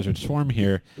AZ Desert Swarm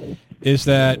here, is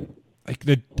that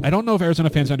I don't know if Arizona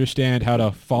fans understand how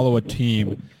to follow a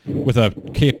team with a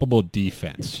capable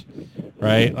defense,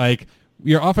 right? Like,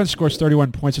 your offense scores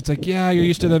 31 points. It's like, yeah, you're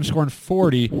used to them scoring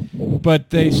 40, but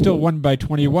they still won by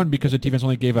 21 because the defense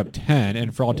only gave up 10,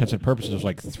 and for all intents and purposes, it was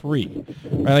like 3.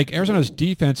 Right? Like, Arizona's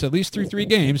defense, at least through 3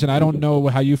 games, and I don't know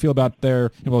how you feel about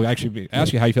we'll actually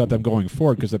ask you how you feel about them going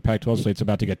forward, because the Pac-12 slate's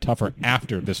about to get tougher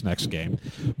after this next game.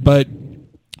 But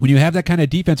when you have that kind of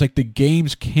defense, like, the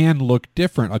games can look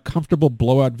different. A comfortable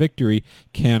blowout victory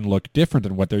can look different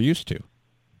than what they're used to.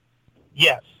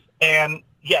 Yes, and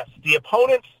yes, the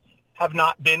opponents have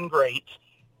not been great,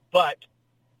 but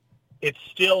it's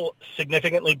still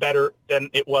significantly better than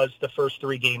it was the first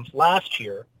 3 games last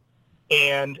year.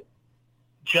 And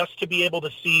just to be able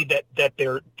to see that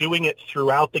they're doing it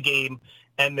throughout the game,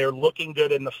 and they're looking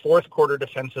good in the fourth quarter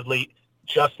defensively,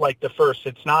 just like the first.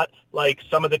 It's not like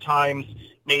some of the times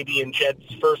maybe in Jed's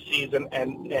first season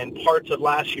and parts of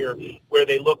last year where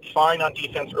they looked fine on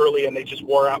defense early and they just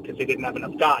wore out because they didn't have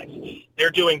enough guys.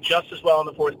 They're doing just as well in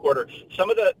the fourth quarter.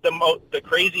 Some of the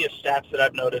craziest stats that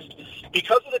I've noticed,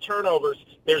 because of the turnovers,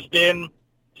 there's been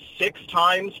 6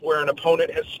 times where an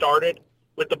opponent has started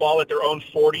with the ball at their own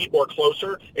 40 or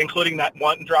closer, including that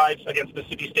one drive against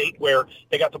Mississippi State where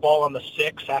they got the ball on the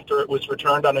 6 after it was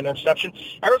returned on an interception.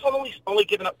 Arizona only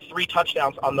given up 3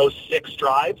 touchdowns on those 6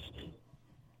 drives.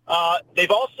 They've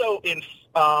also,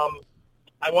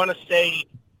 I want to say,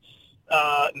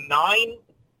 9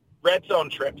 red zone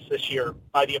trips this year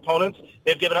by the opponents.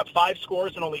 They've given up 5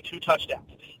 scores and only 2 touchdowns.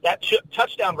 That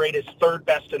touchdown rate is 3rd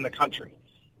best in the country.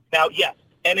 Now, yes,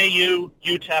 NAU,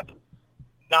 UTEP,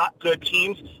 not good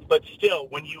teams, but still,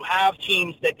 when you have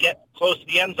teams that get close to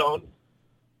the end zone,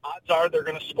 odds are they're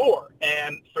going to score.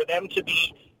 And for them to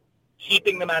be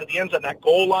keeping them out of the end zone, that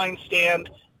goal line stand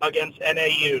against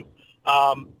NAU,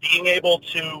 being able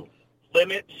to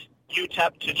limit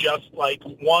UTEP to just like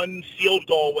 1 field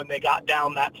goal when they got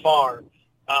down that far,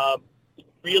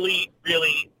 really,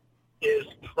 really is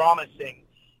promising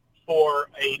for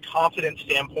a confidence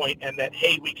standpoint, and that,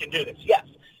 hey, we can do this. Yes,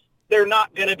 they're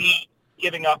not going to be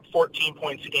giving up 14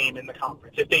 points a game in the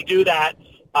conference. If they do that,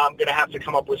 I'm going to have to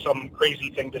come up with some crazy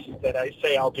thing that I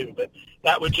say I'll do, but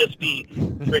that would just be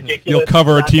ridiculous. You'll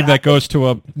cover a team that goes to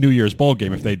a New Year's Bowl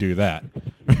game if they do that.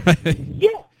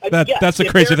 That's the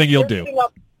crazy thing you'll do.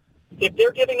 If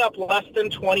they're giving up less than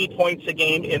 20 points a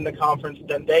game in the conference,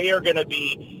 then they are going to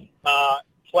be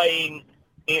playing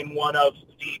in one of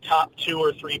the top 2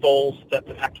 or 3 bowls that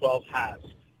the Pac-12 has,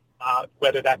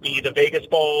 whether that be the Vegas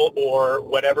Bowl or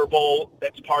whatever bowl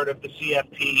that's part of the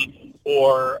CFP,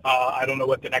 or I don't know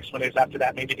what the next one is after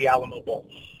that, maybe the Alamo Bowl.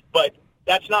 But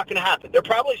that's not going to happen. They're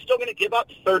probably still going to give up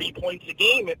 30 points a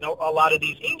game in a lot of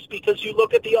these games because you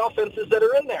look at the offenses that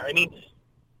are in there. I mean,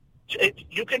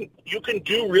 you can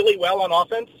do really well on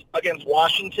offense against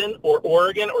Washington or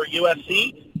Oregon or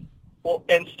USC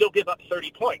and still give up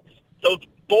 30 points. So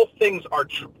both things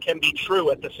can be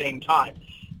true at the same time.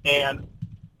 And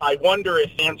I wonder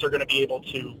if fans are going to be able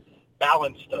to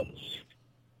balance those.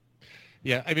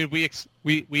 Yeah, I mean, we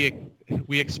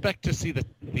expect to see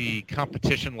the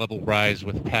competition level rise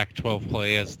with Pac-12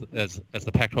 play as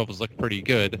the Pac-12 has looked pretty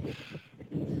good,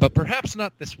 but perhaps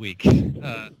not this week.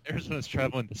 Arizona's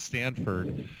traveling to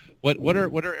Stanford. What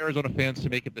are Arizona fans to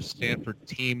make of the Stanford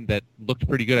team that looked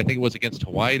pretty good? I think it was against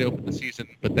Hawaii to open the season,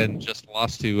 but then just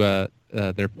lost to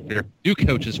their new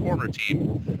coach's former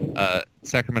team,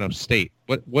 Sacramento State.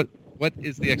 What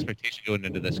is the expectation going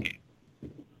into this game?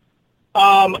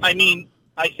 I mean,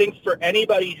 I think for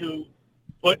anybody who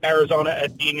put Arizona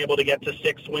at being able to get to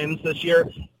 6 wins this year,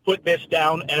 put this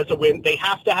down as a win. They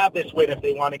have to have this win if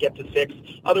they want to get to 6.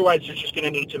 Otherwise, they're just going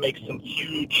to need to make some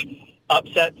huge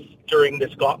upsets during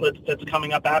this gauntlet that's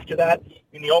coming up after that.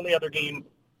 And the only other game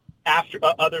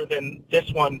other than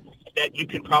this one that you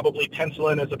could probably pencil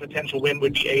in as a potential win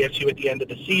would be ASU at the end of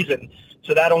the season.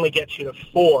 So that only gets you to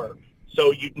 4.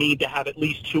 So you'd need to have at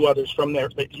least 2 others from there.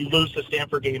 But you lose the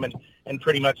Stanford game, and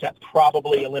pretty much that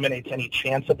probably eliminates any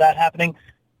chance of that happening.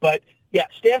 But, yeah,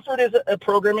 Stanford is a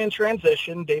program in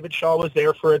transition. David Shaw was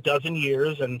there for a dozen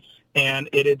years, and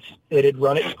it had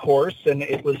run its course, and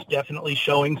it was definitely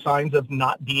showing signs of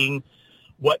not being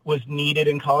what was needed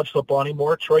in college football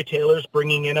anymore. Troy Taylor's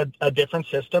bringing in a different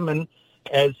system, and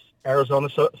as Arizona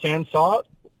fans saw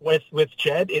with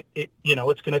Jed, it's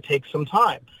going to take some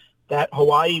time. That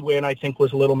Hawaii win, I think,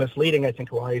 was a little misleading. I think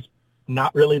Hawaii's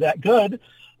not really that good.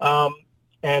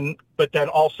 But then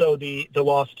also the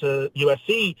loss to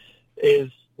USC is,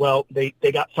 well, they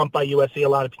got thumped by USC. A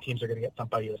lot of teams are going to get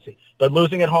thumped by USC. But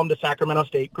losing at home to Sacramento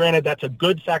State, granted, that's a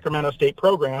good Sacramento State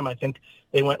program. I think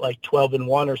they went like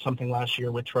 12-1 or something last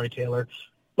year with Troy Taylor.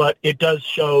 But it does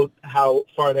show how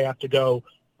far they have to go.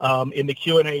 In the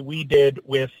Q&A we did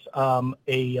with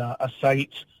a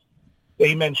site,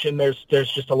 they mentioned there's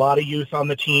just a lot of youth on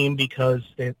the team because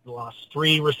they lost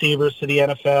 3 receivers to the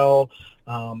NFL.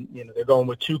 They're going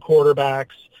with 2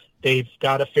 quarterbacks. They've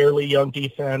got a fairly young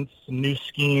defense, some new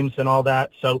schemes and all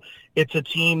that. So it's a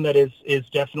team that is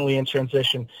definitely in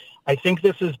transition. I think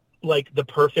this is like the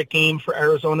perfect game for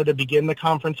Arizona to begin the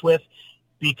conference with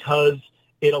because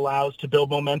it allows to build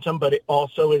momentum, but it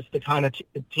also is the kind of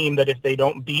team that if they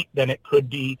don't beat, then it could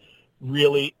be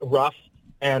really rough.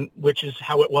 And which is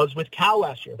how it was with Cal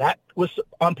last year. That was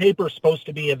on paper supposed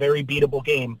to be a very beatable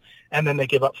game, and then they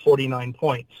give up 49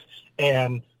 points.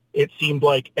 And it seemed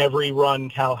like every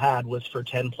run Cal had was for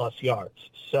 10-plus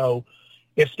yards. So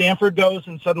if Stanford goes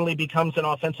and suddenly becomes an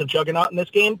offensive juggernaut in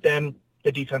this game, then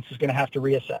the defense is going to have to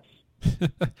reassess.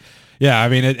 Yeah, I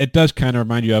mean, it does kind of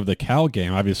remind you of the Cal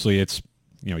game. Obviously, it's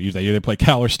usually they play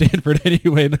Cal or Stanford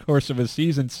anyway in the course of a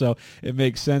season, so it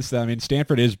makes sense that, I mean,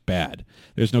 Stanford is bad.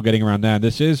 There's no getting around that.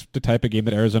 This is the type of game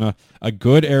that a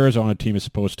good Arizona team is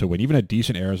supposed to win. Even a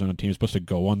decent Arizona team is supposed to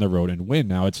go on the road and win.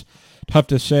 Now, it's tough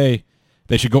to say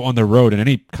they should go on the road in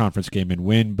any conference game and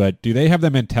win, but do they have the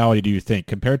mentality, do you think,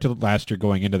 compared to last year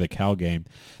going into the Cal game,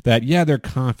 that, yeah, they're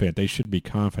confident, they should be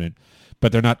confident,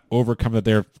 but they're not overcome, that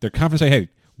they're confident, say, hey,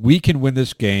 we can win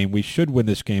this game, we should win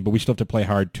this game, but we still have to play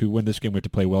hard to win this game, we have to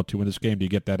play well to win this game. Do you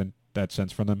get that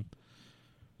sense from them?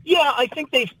 Yeah, I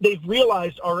think they've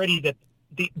realized already that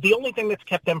the only thing that's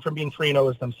kept them from being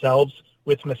 3-0 is themselves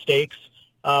with mistakes.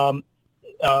 Been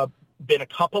a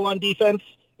couple on defense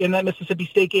in that Mississippi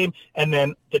State game, and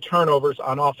then the turnovers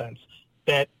on offense.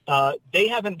 That they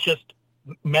haven't just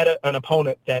met an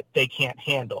opponent that they can't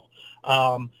handle,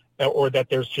 or that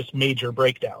there's just major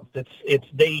breakdowns.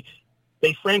 They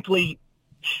frankly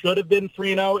should have been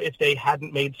 3-0 if they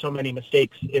hadn't made so many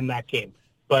mistakes in that game.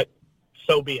 But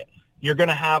so be it. You're going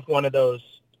to have one of those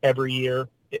every year,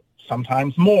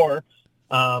 sometimes more.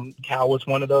 Cal was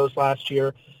one of those last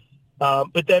year.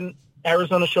 But then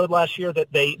Arizona showed last year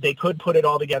that they could put it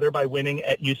all together by winning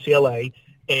at UCLA.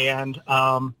 And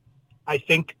I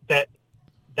think that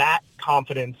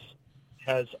confidence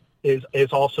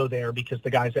is also there because the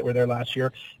guys that were there last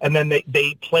year. And then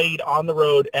they played on the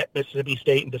road at Mississippi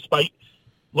State, and despite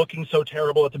looking so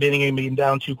terrible at the beginning and being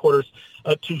down 2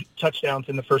 touchdowns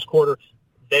in the first quarter,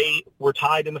 they were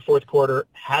tied in the fourth quarter,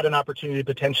 had an opportunity to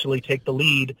potentially take the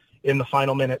lead in the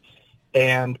final minutes,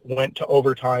 and went to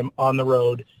overtime on the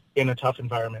road in a tough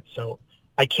environment. So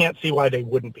I can't see why they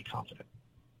wouldn't be confident.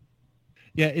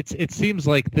 Yeah, it seems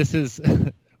like this is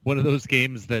one of those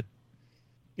games that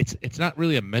it's not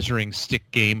really a measuring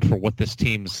stick game for what this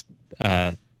team's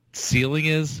ceiling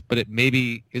is, but it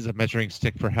maybe is a measuring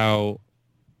stick for how,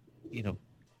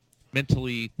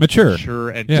 mentally mature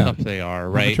and tough they are,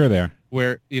 right? Mature they are.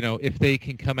 Where, if they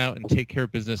can come out and take care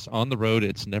of business on the road,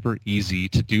 it's never easy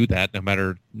to do that, no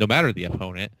matter the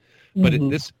opponent. But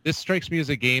this strikes me as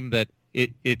a game that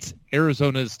it's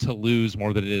Arizona's to lose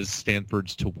more than it is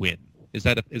Stanford's to win. Is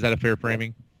that a fair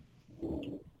framing?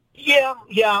 Yeah,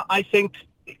 I think,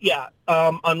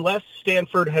 unless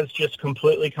Stanford has just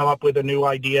completely come up with a new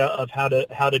idea of how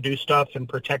to do stuff and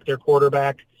protect their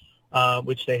quarterback,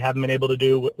 which they haven't been able to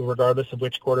do regardless of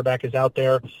which quarterback is out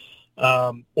there,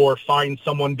 or find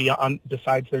someone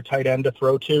besides their tight end to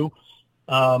throw to,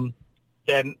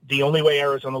 then the only way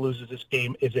Arizona loses this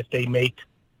game is if they make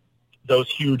those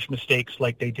huge mistakes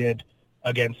like they did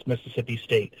against Mississippi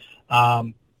State.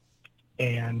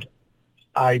 And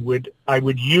I would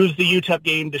use the UTEP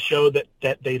game to show that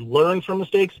they learn from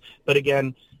mistakes. But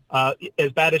again,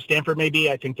 as bad as Stanford may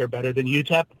be, I think they're better than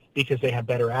UTEP because they have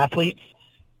better athletes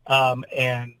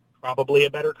and probably a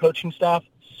better coaching staff.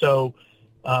 So,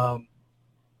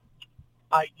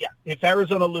 if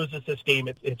Arizona loses this game,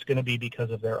 it's going to be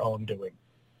because of their own doing.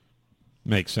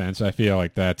 Makes sense. I feel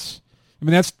like that's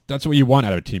what you want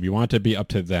out of a team. You want it to be up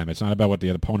to them. It's not about what the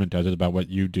opponent does. It's about what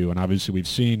you do. And obviously we've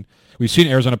seen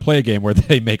Arizona play a game where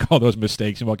they make all those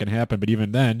mistakes and what can happen. But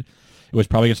even then, it was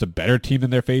probably against a better team than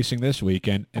they're facing this week,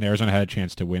 and Arizona had a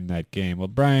chance to win that game. Well,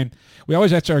 Brian, we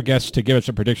always ask our guests to give us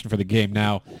a prediction for the game.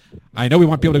 Now, I know we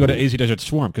want people to go to AZ Desert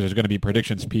Swarm because there's going to be a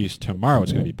predictions piece tomorrow.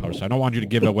 It's going to be posted. I don't want you to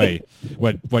give away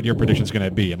what your prediction is going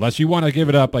to be. Unless you want to give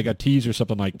it up like a tease or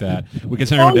something like that. We can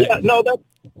send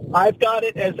I've got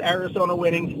it as Arizona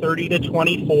winning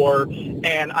 30-24,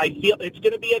 and I feel it's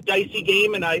going to be a dicey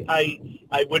game, and I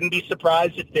wouldn't be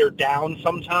surprised if they're down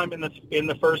sometime in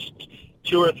the first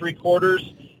 2 or 3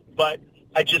 quarters, but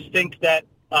I just think that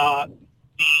the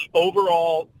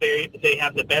overall they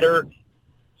have the better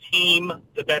team,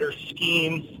 the better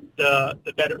schemes,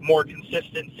 the better, more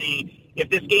consistency. If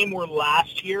this game were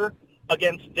last year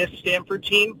against this Stanford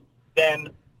team, then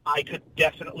I could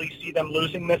definitely see them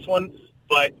losing this one.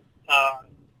 But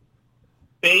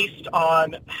based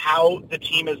on how the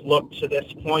team has looked to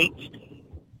this point,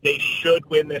 they should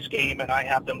win this game, and I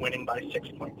have them winning by 6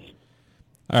 points.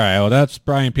 All right, well, that's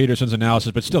Brian Peterson's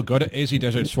analysis, but still go to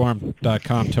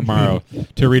azdesertswarm.com tomorrow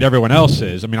to read everyone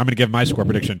else's. I mean, I'm going to give my score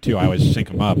prediction, too. I always sync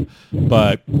them up.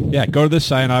 But, yeah, go to this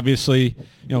site, and obviously,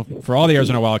 for all the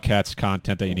Arizona Wildcats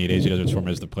content that you need, AZ Desert Swarm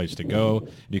is the place to go.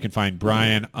 You can find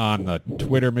Brian on the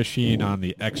Twitter machine, on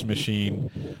the X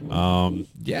machine. I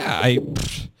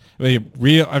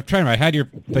had your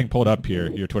thing pulled up here,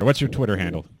 your Twitter. What's your Twitter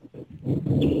handle?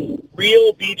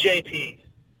 Real BJP.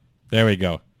 There we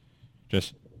go.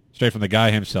 Just straight from the guy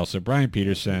himself. So Brian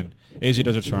Peterson, AZ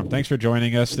Desert Swarm, thanks for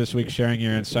joining us this week, sharing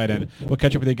your insight, and we'll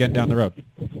catch up with you again down the road.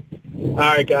 All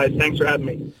right, guys. Thanks for having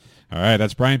me. All right,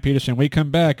 that's Brian Peterson. We come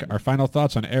back. Our final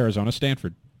thoughts on Arizona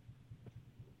Stanford.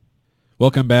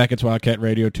 Welcome back. It's Wildcat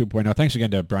Radio 2.0. Thanks again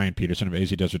to Brian Peterson of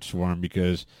AZ Desert Swarm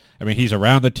because, he's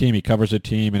around the team. He covers the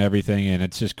team and everything, and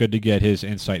it's just good to get his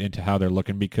insight into how they're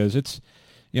looking because it's,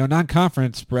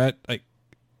 non-conference, Brett,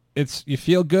 you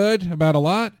feel good about a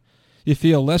lot, you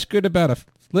feel less good about a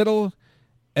little,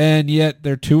 and yet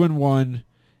they're 2-1,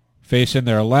 facing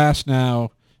their last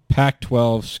now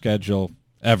Pac-12 schedule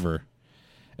ever.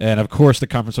 And, of course, the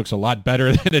conference looks a lot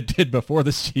better than it did before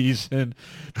the season,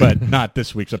 but not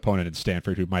this week's opponent in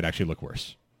Stanford, who might actually look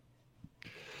worse.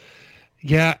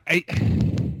 Yeah,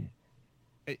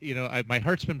 my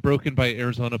heart's been broken by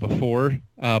Arizona before,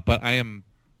 but I am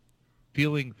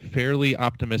feeling fairly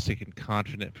optimistic and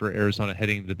confident for Arizona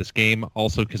heading into this game.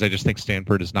 Also, because I just think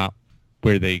Stanford is not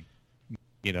where they,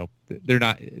 they're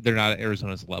not at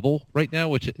Arizona's level right now,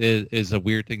 which is a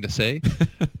weird thing to say.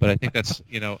 But I think that's,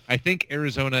 I think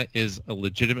Arizona is a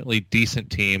legitimately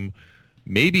decent team,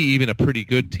 maybe even a pretty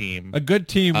good team. A good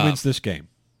team wins this game.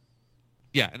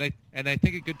 Yeah, and I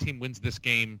think a good team wins this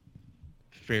game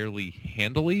fairly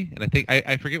handily. And I think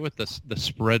I forget what the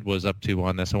spread was up to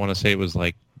on this. I want to say it was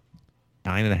like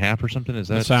 9.5 or something. Is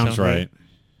that sounds right?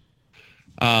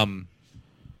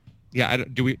 Yeah.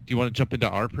 Do you want to jump into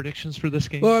our predictions for this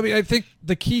game? Well, I mean, I think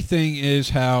the key thing is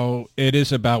how it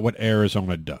is about what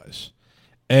Arizona does.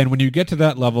 And when you get to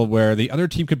that level where the other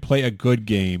team could play a good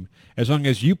game, as long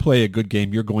as you play a good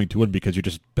game, you're going to win because you're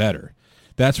just better.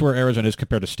 That's where Arizona is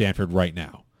compared to Stanford right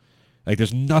now. Like,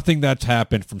 there's nothing that's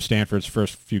happened from Stanford's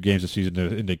first few games this season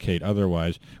to indicate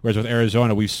otherwise. Whereas with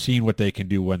Arizona, we've seen what they can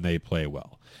do when they play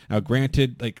well. Now,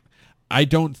 granted, I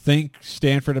don't think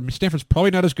Stanford's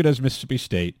probably not as good as Mississippi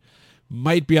State.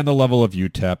 Might be on the level of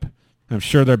UTEP. I'm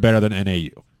sure they're better than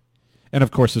NAU. And,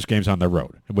 of course, this game's on the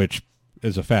road, which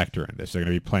is a factor in this. They're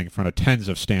going to be playing in front of tens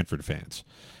of Stanford fans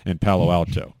in Palo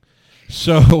Alto.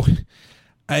 So,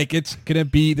 it's going to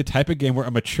be the type of game where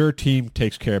a mature team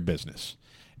takes care of business.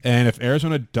 And if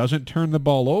Arizona doesn't turn the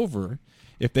ball over,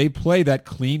 if they play that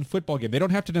clean football game, they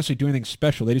don't have to necessarily do anything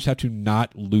special. They just have to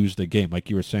not lose the game. Like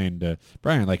you were saying to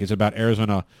Brian, it's about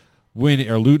Arizona win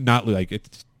or not lose.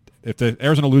 If the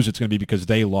Arizona loses, it's going to be because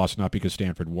they lost, not because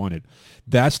Stanford won it.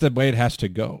 That's the way it has to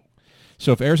go.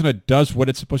 So if Arizona does what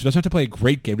it's supposed to, doesn't have to play a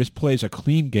great game, just plays a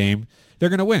clean game, they're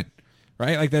going to win,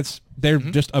 right? They're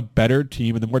just a better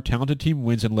team, and the more talented team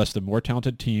wins unless the more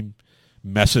talented team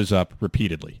messes up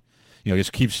repeatedly.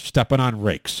 Just keeps stepping on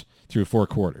rakes through 4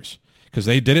 quarters. Because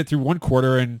they did it through 1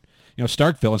 quarter in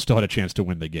Starkville and still had a chance to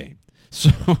win the game. So,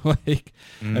 I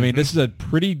mean, this is a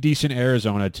pretty decent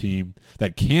Arizona team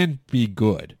that can be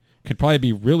good, can probably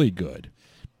be really good.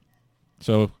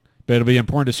 So, but it'll be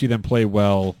important to see them play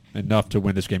well enough to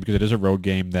win this game because it is a road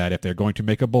game that if they're going to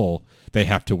make a bowl, they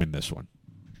have to win this one.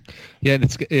 Yeah, and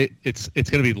it's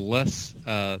going to be less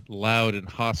loud and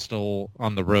hostile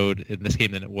on the road in this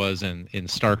game than it was in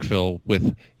Starkville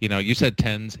with, you said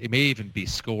tens. It may even be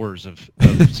scores of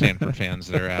Stanford fans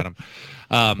there, Adam.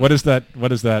 What does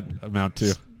that amount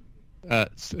to?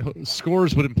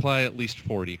 Scores would imply at least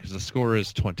 40 because the score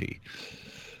is 20.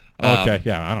 Okay,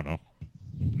 yeah, I don't know.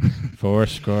 4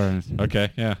 scores. Okay,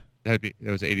 yeah. That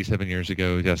was 87 years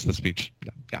ago. Yes, the speech.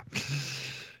 Yeah.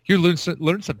 You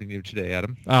learned something new today,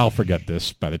 Adam. I'll forget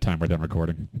this by the time we're done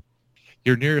recording.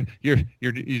 You're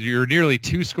nearly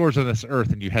 2 scores on this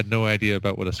earth, and you had no idea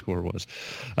about what a score was.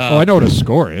 I know what a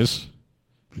score is.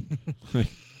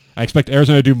 I expect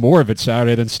Arizona to do more of it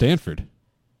Saturday than Stanford.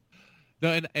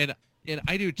 No, and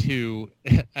I do too.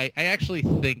 I actually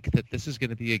think that this is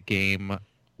going to be a game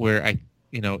where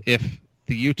if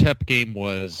the UTEP game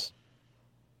was,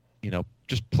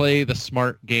 just play the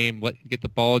smart game, get the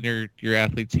ball in your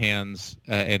athlete's hands,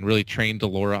 and really train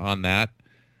Delora on that.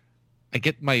 I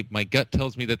get my gut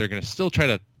tells me that they're going to still try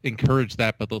to encourage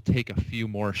that, but they'll take a few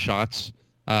more shots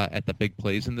at the big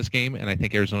plays in this game, and I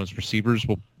think Arizona's receivers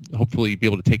will hopefully be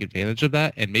able to take advantage of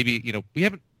that. And maybe we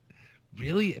haven't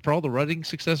really, for all the running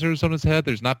success Arizona's had,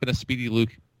 there's not been a Speedy Luke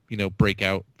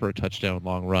breakout for a touchdown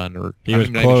long run, or he was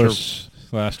close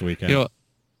last weekend.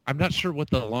 I'm not sure what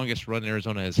the longest run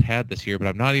Arizona has had this year, but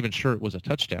I'm not even sure it was a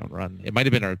touchdown run. It might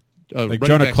have been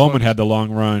Jonah Coleman had the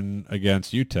long run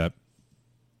against UTEP.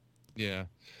 Yeah.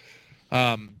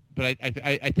 But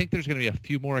I think there's going to be a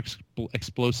few more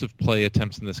explosive play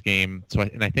attempts in this game.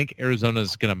 I think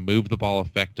Arizona's going to move the ball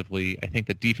effectively. I think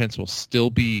the defense will still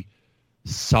be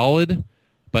solid,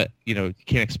 but you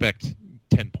can't expect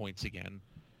 10 points again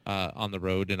on the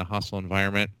road in a hostile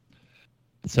environment.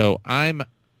 So I'm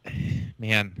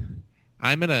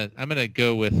gonna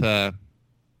go with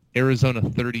Arizona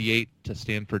 38 to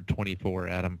Stanford 24.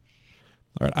 Adam.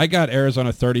 All right, I got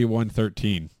Arizona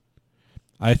 31-13.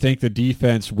 I think the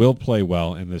defense will play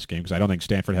well in this game because I don't think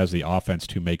Stanford has the offense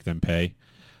to make them pay.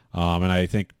 And I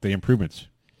think the improvements.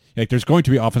 There's going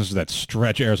to be offenses that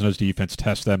stretch Arizona's defense,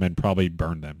 test them, and probably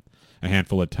burn them a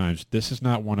handful of times. This is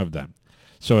not one of them.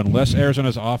 So unless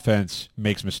Arizona's offense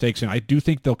makes mistakes, and I do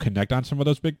think they'll connect on some of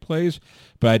those big plays,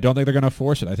 but I don't think they're going to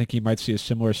force it. I think you might see a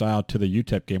similar style to the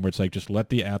UTEP game where it's like just let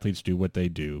the athletes do what they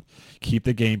do. Keep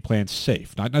the game plan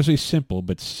safe. Not necessarily simple,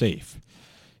 but safe.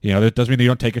 That doesn't mean you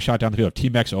don't take a shot down the field. If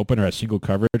T-Max open or has single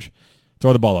coverage,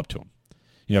 throw the ball up to him.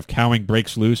 If Cowing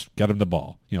breaks loose, get him the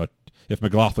ball. If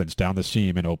McLaughlin's down the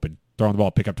seam and open, throw him the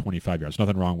ball, pick up 25 yards.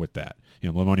 Nothing wrong with that.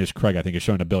 Lamonius Craig, I think, has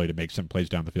shown an ability to make some plays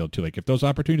down the field, too. Like, if those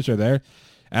opportunities are there,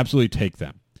 absolutely take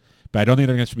them. But I don't think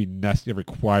they're going to be a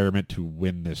requirement to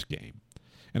win this game.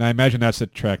 And I imagine that's the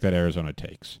track that Arizona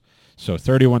takes. So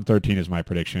 31-13 is my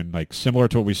prediction. Like, similar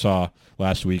to what we saw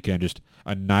last weekend, just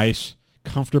a nice,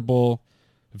 comfortable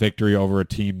victory over a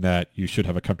team that you should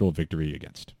have a comfortable victory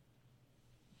against.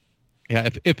 Yeah,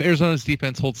 if Arizona's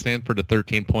defense holds Stanford to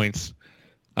 13 points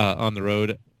on the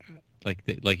road, like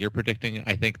you're predicting,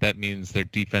 I think that means their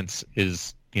defense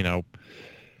is,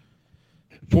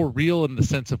 for real in the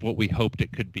sense of what we hoped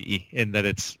it could be, in that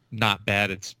it's not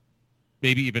bad. It's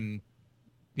maybe even,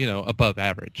 above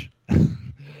average.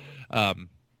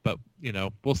 But,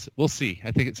 we'll see.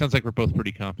 I think it sounds like we're both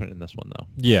pretty confident in this one, though.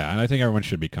 Yeah, and I think everyone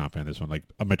should be confident in this one. Like,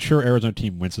 a mature Arizona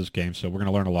team wins this game, so we're going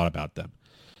to learn a lot about them.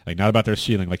 Like, not about their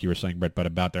ceiling, like you were saying, Brett, but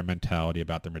about their mentality,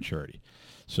 about their maturity.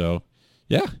 So,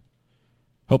 yeah.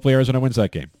 Hopefully Arizona wins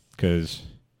that game, because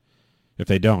if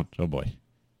they don't, oh boy.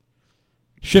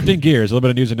 Shifting gears, a little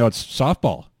bit of news and notes.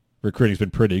 Softball recruiting's been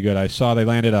pretty good. I saw they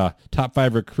landed a top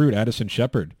 5 recruit, Addison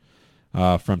Shepard,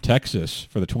 from Texas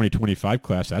for the 2025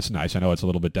 class. That's nice. I know it's a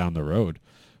little bit down the road,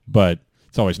 but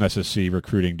it's always nice to see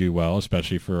recruiting do well,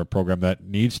 especially for a program that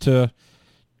needs to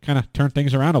kind of turn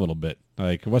things around a little bit.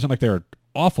 Like, it wasn't like they were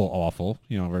awful.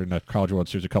 We're in the College World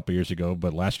Series a couple years ago,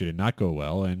 but last year did not go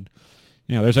well, and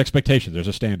there's expectations. There's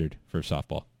a standard for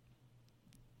softball.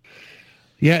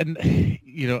 Yeah, and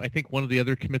I think one of the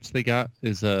other commits they got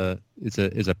is a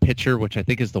pitcher, which I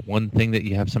think is the one thing that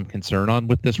you have some concern on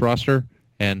with this roster.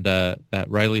 And that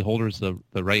Riley Holder's the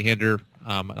right-hander,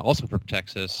 also from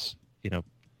Texas.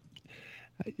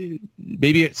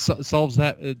 Maybe it solves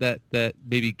that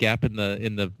maybe gap in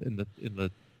the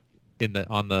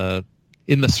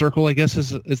circle, I guess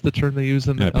is the term they use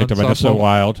in picked up by So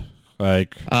Wild.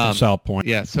 From South Point.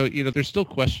 Yeah, so there's still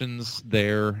questions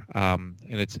there, and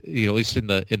it's at least in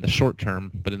the short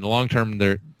term, but in the long term,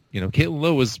 there Caitlin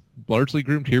Lowe was largely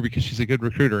groomed here because she's a good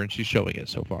recruiter and she's showing it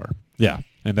so far. Yeah,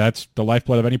 and that's the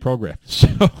lifeblood of any program. So,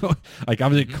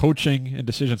 obviously, coaching and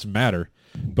decisions matter,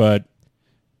 but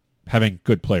having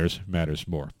good players matters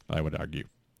more, I would argue.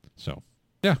 So,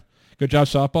 yeah, good job,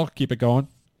 softball. Keep it going.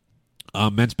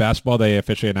 Men's basketball, they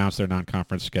officially announced their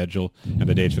non-conference schedule and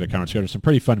the dates for the conference schedule. Some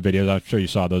pretty fun videos. I'm sure you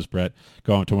saw those, Brett,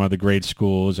 going to one of the grade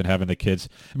schools and having the kids.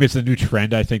 I mean, it's the new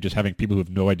trend, I think, just having people who have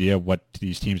no idea what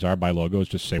these teams are by logos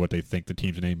just say what they think the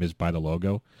team's name is by the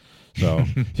logo. So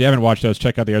if you haven't watched those,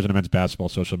 check out the Arizona men's basketball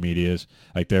social medias.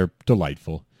 They're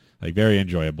delightful, very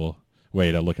enjoyable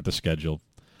way to look at the schedule.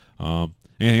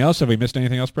 Anything else? Have we missed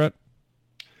anything else, Brett?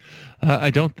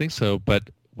 I don't think so, but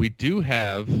we do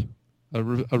have a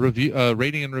review,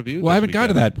 rating and review. Well, I haven't got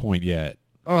to that point yet.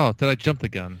 Oh, did I jump the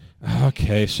gun?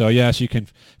 Okay, so yes, you can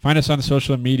find us on the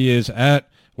social medias at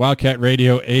Wildcat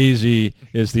Radio AZ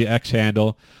is the X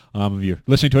handle. If you're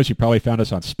listening to us, you probably found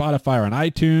us on Spotify or on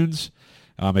iTunes.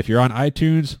 If you're on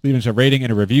iTunes, leave us a rating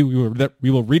and a review. We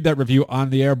will read that review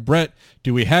on the air. Brett,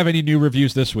 do we have any new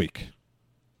reviews this week?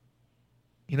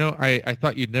 I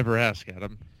thought you'd never ask,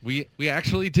 Adam. We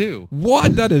actually do.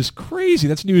 What? That is crazy.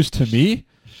 That's news to me.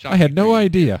 Shocking. I had no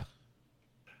idea.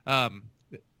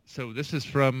 So this is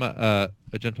from a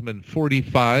gentleman,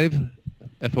 45,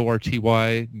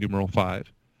 FORTY, numeral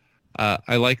 5.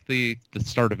 I like the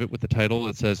start of it with the title.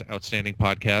 It says Outstanding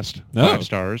Podcast, 5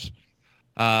 stars.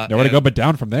 Nowhere to go but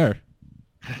down from there.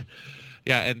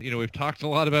 Yeah, and we've talked a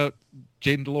lot about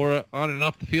Jaden DeLora on and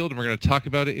off the field, and we're going to talk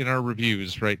about it in our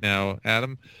reviews right now,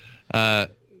 Adam.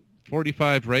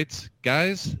 45 writes,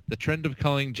 guys, the trend of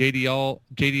calling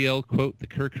JDL, quote, the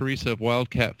Kerr Carissa of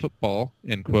Wildcat football,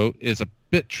 end quote, is a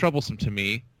bit troublesome to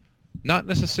me, not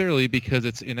necessarily because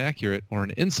it's inaccurate or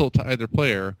an insult to either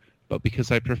player, but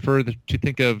because I prefer to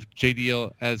think of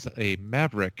JDL as a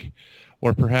maverick,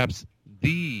 or perhaps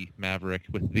the Maverick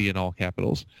with the in all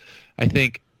capitals. I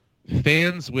think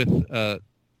fans with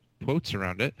quotes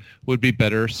around it would be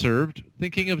better served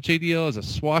thinking of JDL as a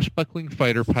swashbuckling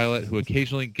fighter pilot who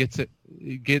occasionally gets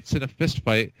in a fist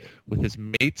fight with his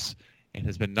mates and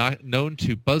has been known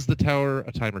to buzz the tower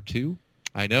a time or two.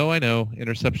 I know,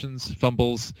 interceptions,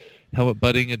 fumbles, helmet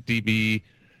butting at DB,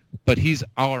 but he's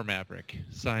our Maverick,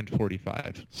 signed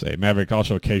 45. Say, Maverick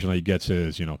also occasionally gets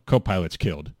his, co-pilots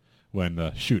killed when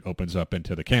the chute opens up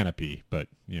into the canopy, but,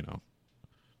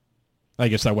 I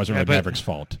guess that wasn't Yeah, really but- Maverick's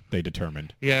fault, they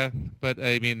determined. Yeah, but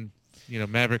I mean,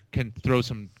 Maverick can throw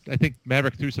some. I think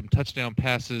Maverick threw some touchdown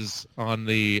passes on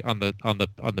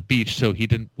the beach, so he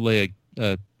didn't lay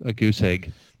a goose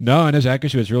egg. No, and his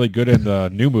accuracy was really good in the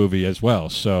new movie as well.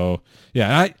 So,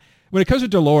 yeah, when it comes to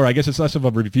Delore, I guess it's less of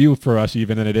a review for us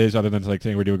even than it is other than like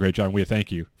saying we're doing a great job. We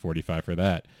thank you, 45, for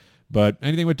that. But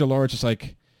anything with Delore, it's just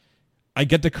like, I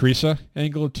get the Creasa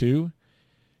angle too,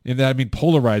 in that, I mean,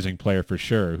 polarizing player for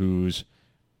sure, who's,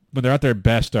 when they're at their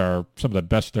best, are some of the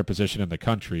best at their position in the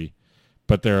country,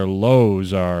 but their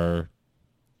lows are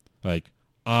like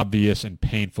obvious and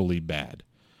painfully bad.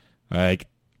 Like,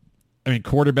 I mean,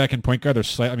 quarterback and point guard,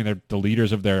 they're the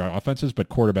leaders of their offenses, but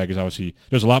quarterback is obviously,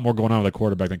 there's a lot more going on with the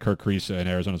quarterback than Kirk Creasa in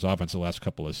Arizona's offense the last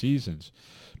couple of seasons.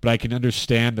 But I can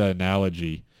understand the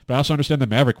analogy. But I also understand the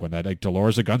Maverick one, that like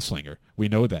Delore's a gunslinger. We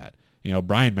know that.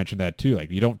 Brian mentioned that too. Like,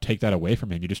 you don't take that away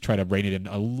from him. You just try to rein it in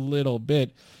a little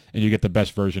bit, and you get the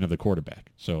best version of the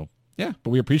quarterback. So, yeah, but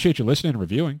we appreciate you listening and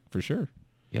reviewing, for sure.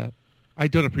 Yeah. I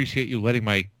don't appreciate you letting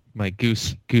my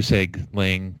goose egg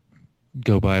laying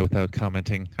go by without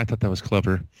commenting. I thought that was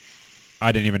clever.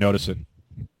 I didn't even notice it.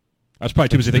 I was probably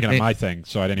too busy thinking of my thing,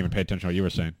 so I didn't even pay attention to what you were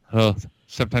saying. Oh,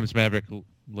 sometimes Maverick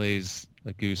lays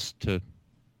a goose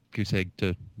egg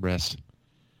to rest.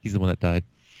 He's the one that died.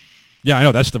 Yeah, I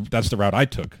know. That's the route I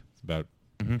took. About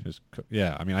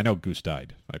yeah, I mean, I know Goose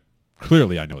died.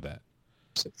 Clearly I know that.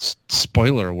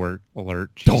 Spoiler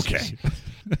alert. Okay.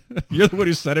 You're the one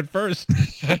who said it first.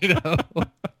 I know.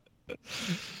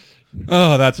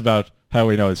 Oh, that's about how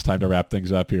we know it's time to wrap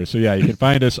things up here. So yeah, you can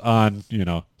find us on,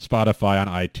 Spotify, on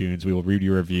iTunes. We will read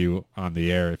your review on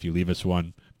the air if you leave us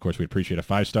one. Of course, we'd appreciate a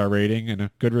 5-star rating and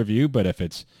a good review, but if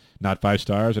it's not 5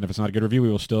 stars and if it's not a good review, we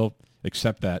will still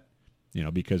accept that,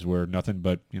 because we're nothing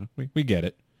but, we get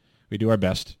it. We do our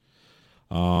best.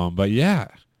 But yeah,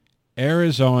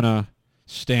 Arizona,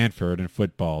 Stanford in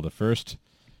football, the first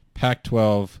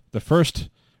Pac-12,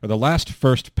 the last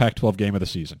first Pac-12 game of the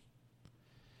season.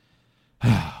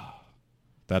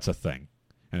 That's a thing.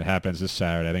 And it happens this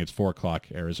Saturday. I think it's 4 o'clock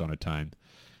Arizona time.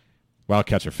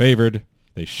 Wildcats are favored.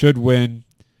 They should win.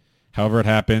 However it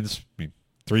happens,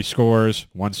 3 scores,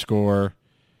 1 score,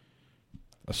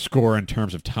 a score in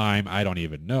terms of time, I don't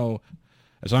even know.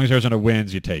 As long as Arizona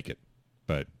wins, you take it.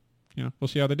 But, we'll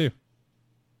see how they do.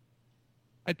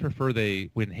 I'd prefer they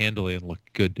win handily and look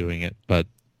good doing it, but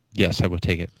yes, I would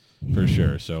take it. For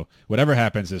sure. So whatever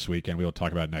happens this weekend, we will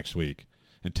talk about next week.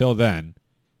 Until then,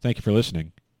 thank you for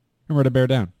listening. Remember to bear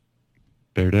down.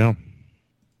 Bear down.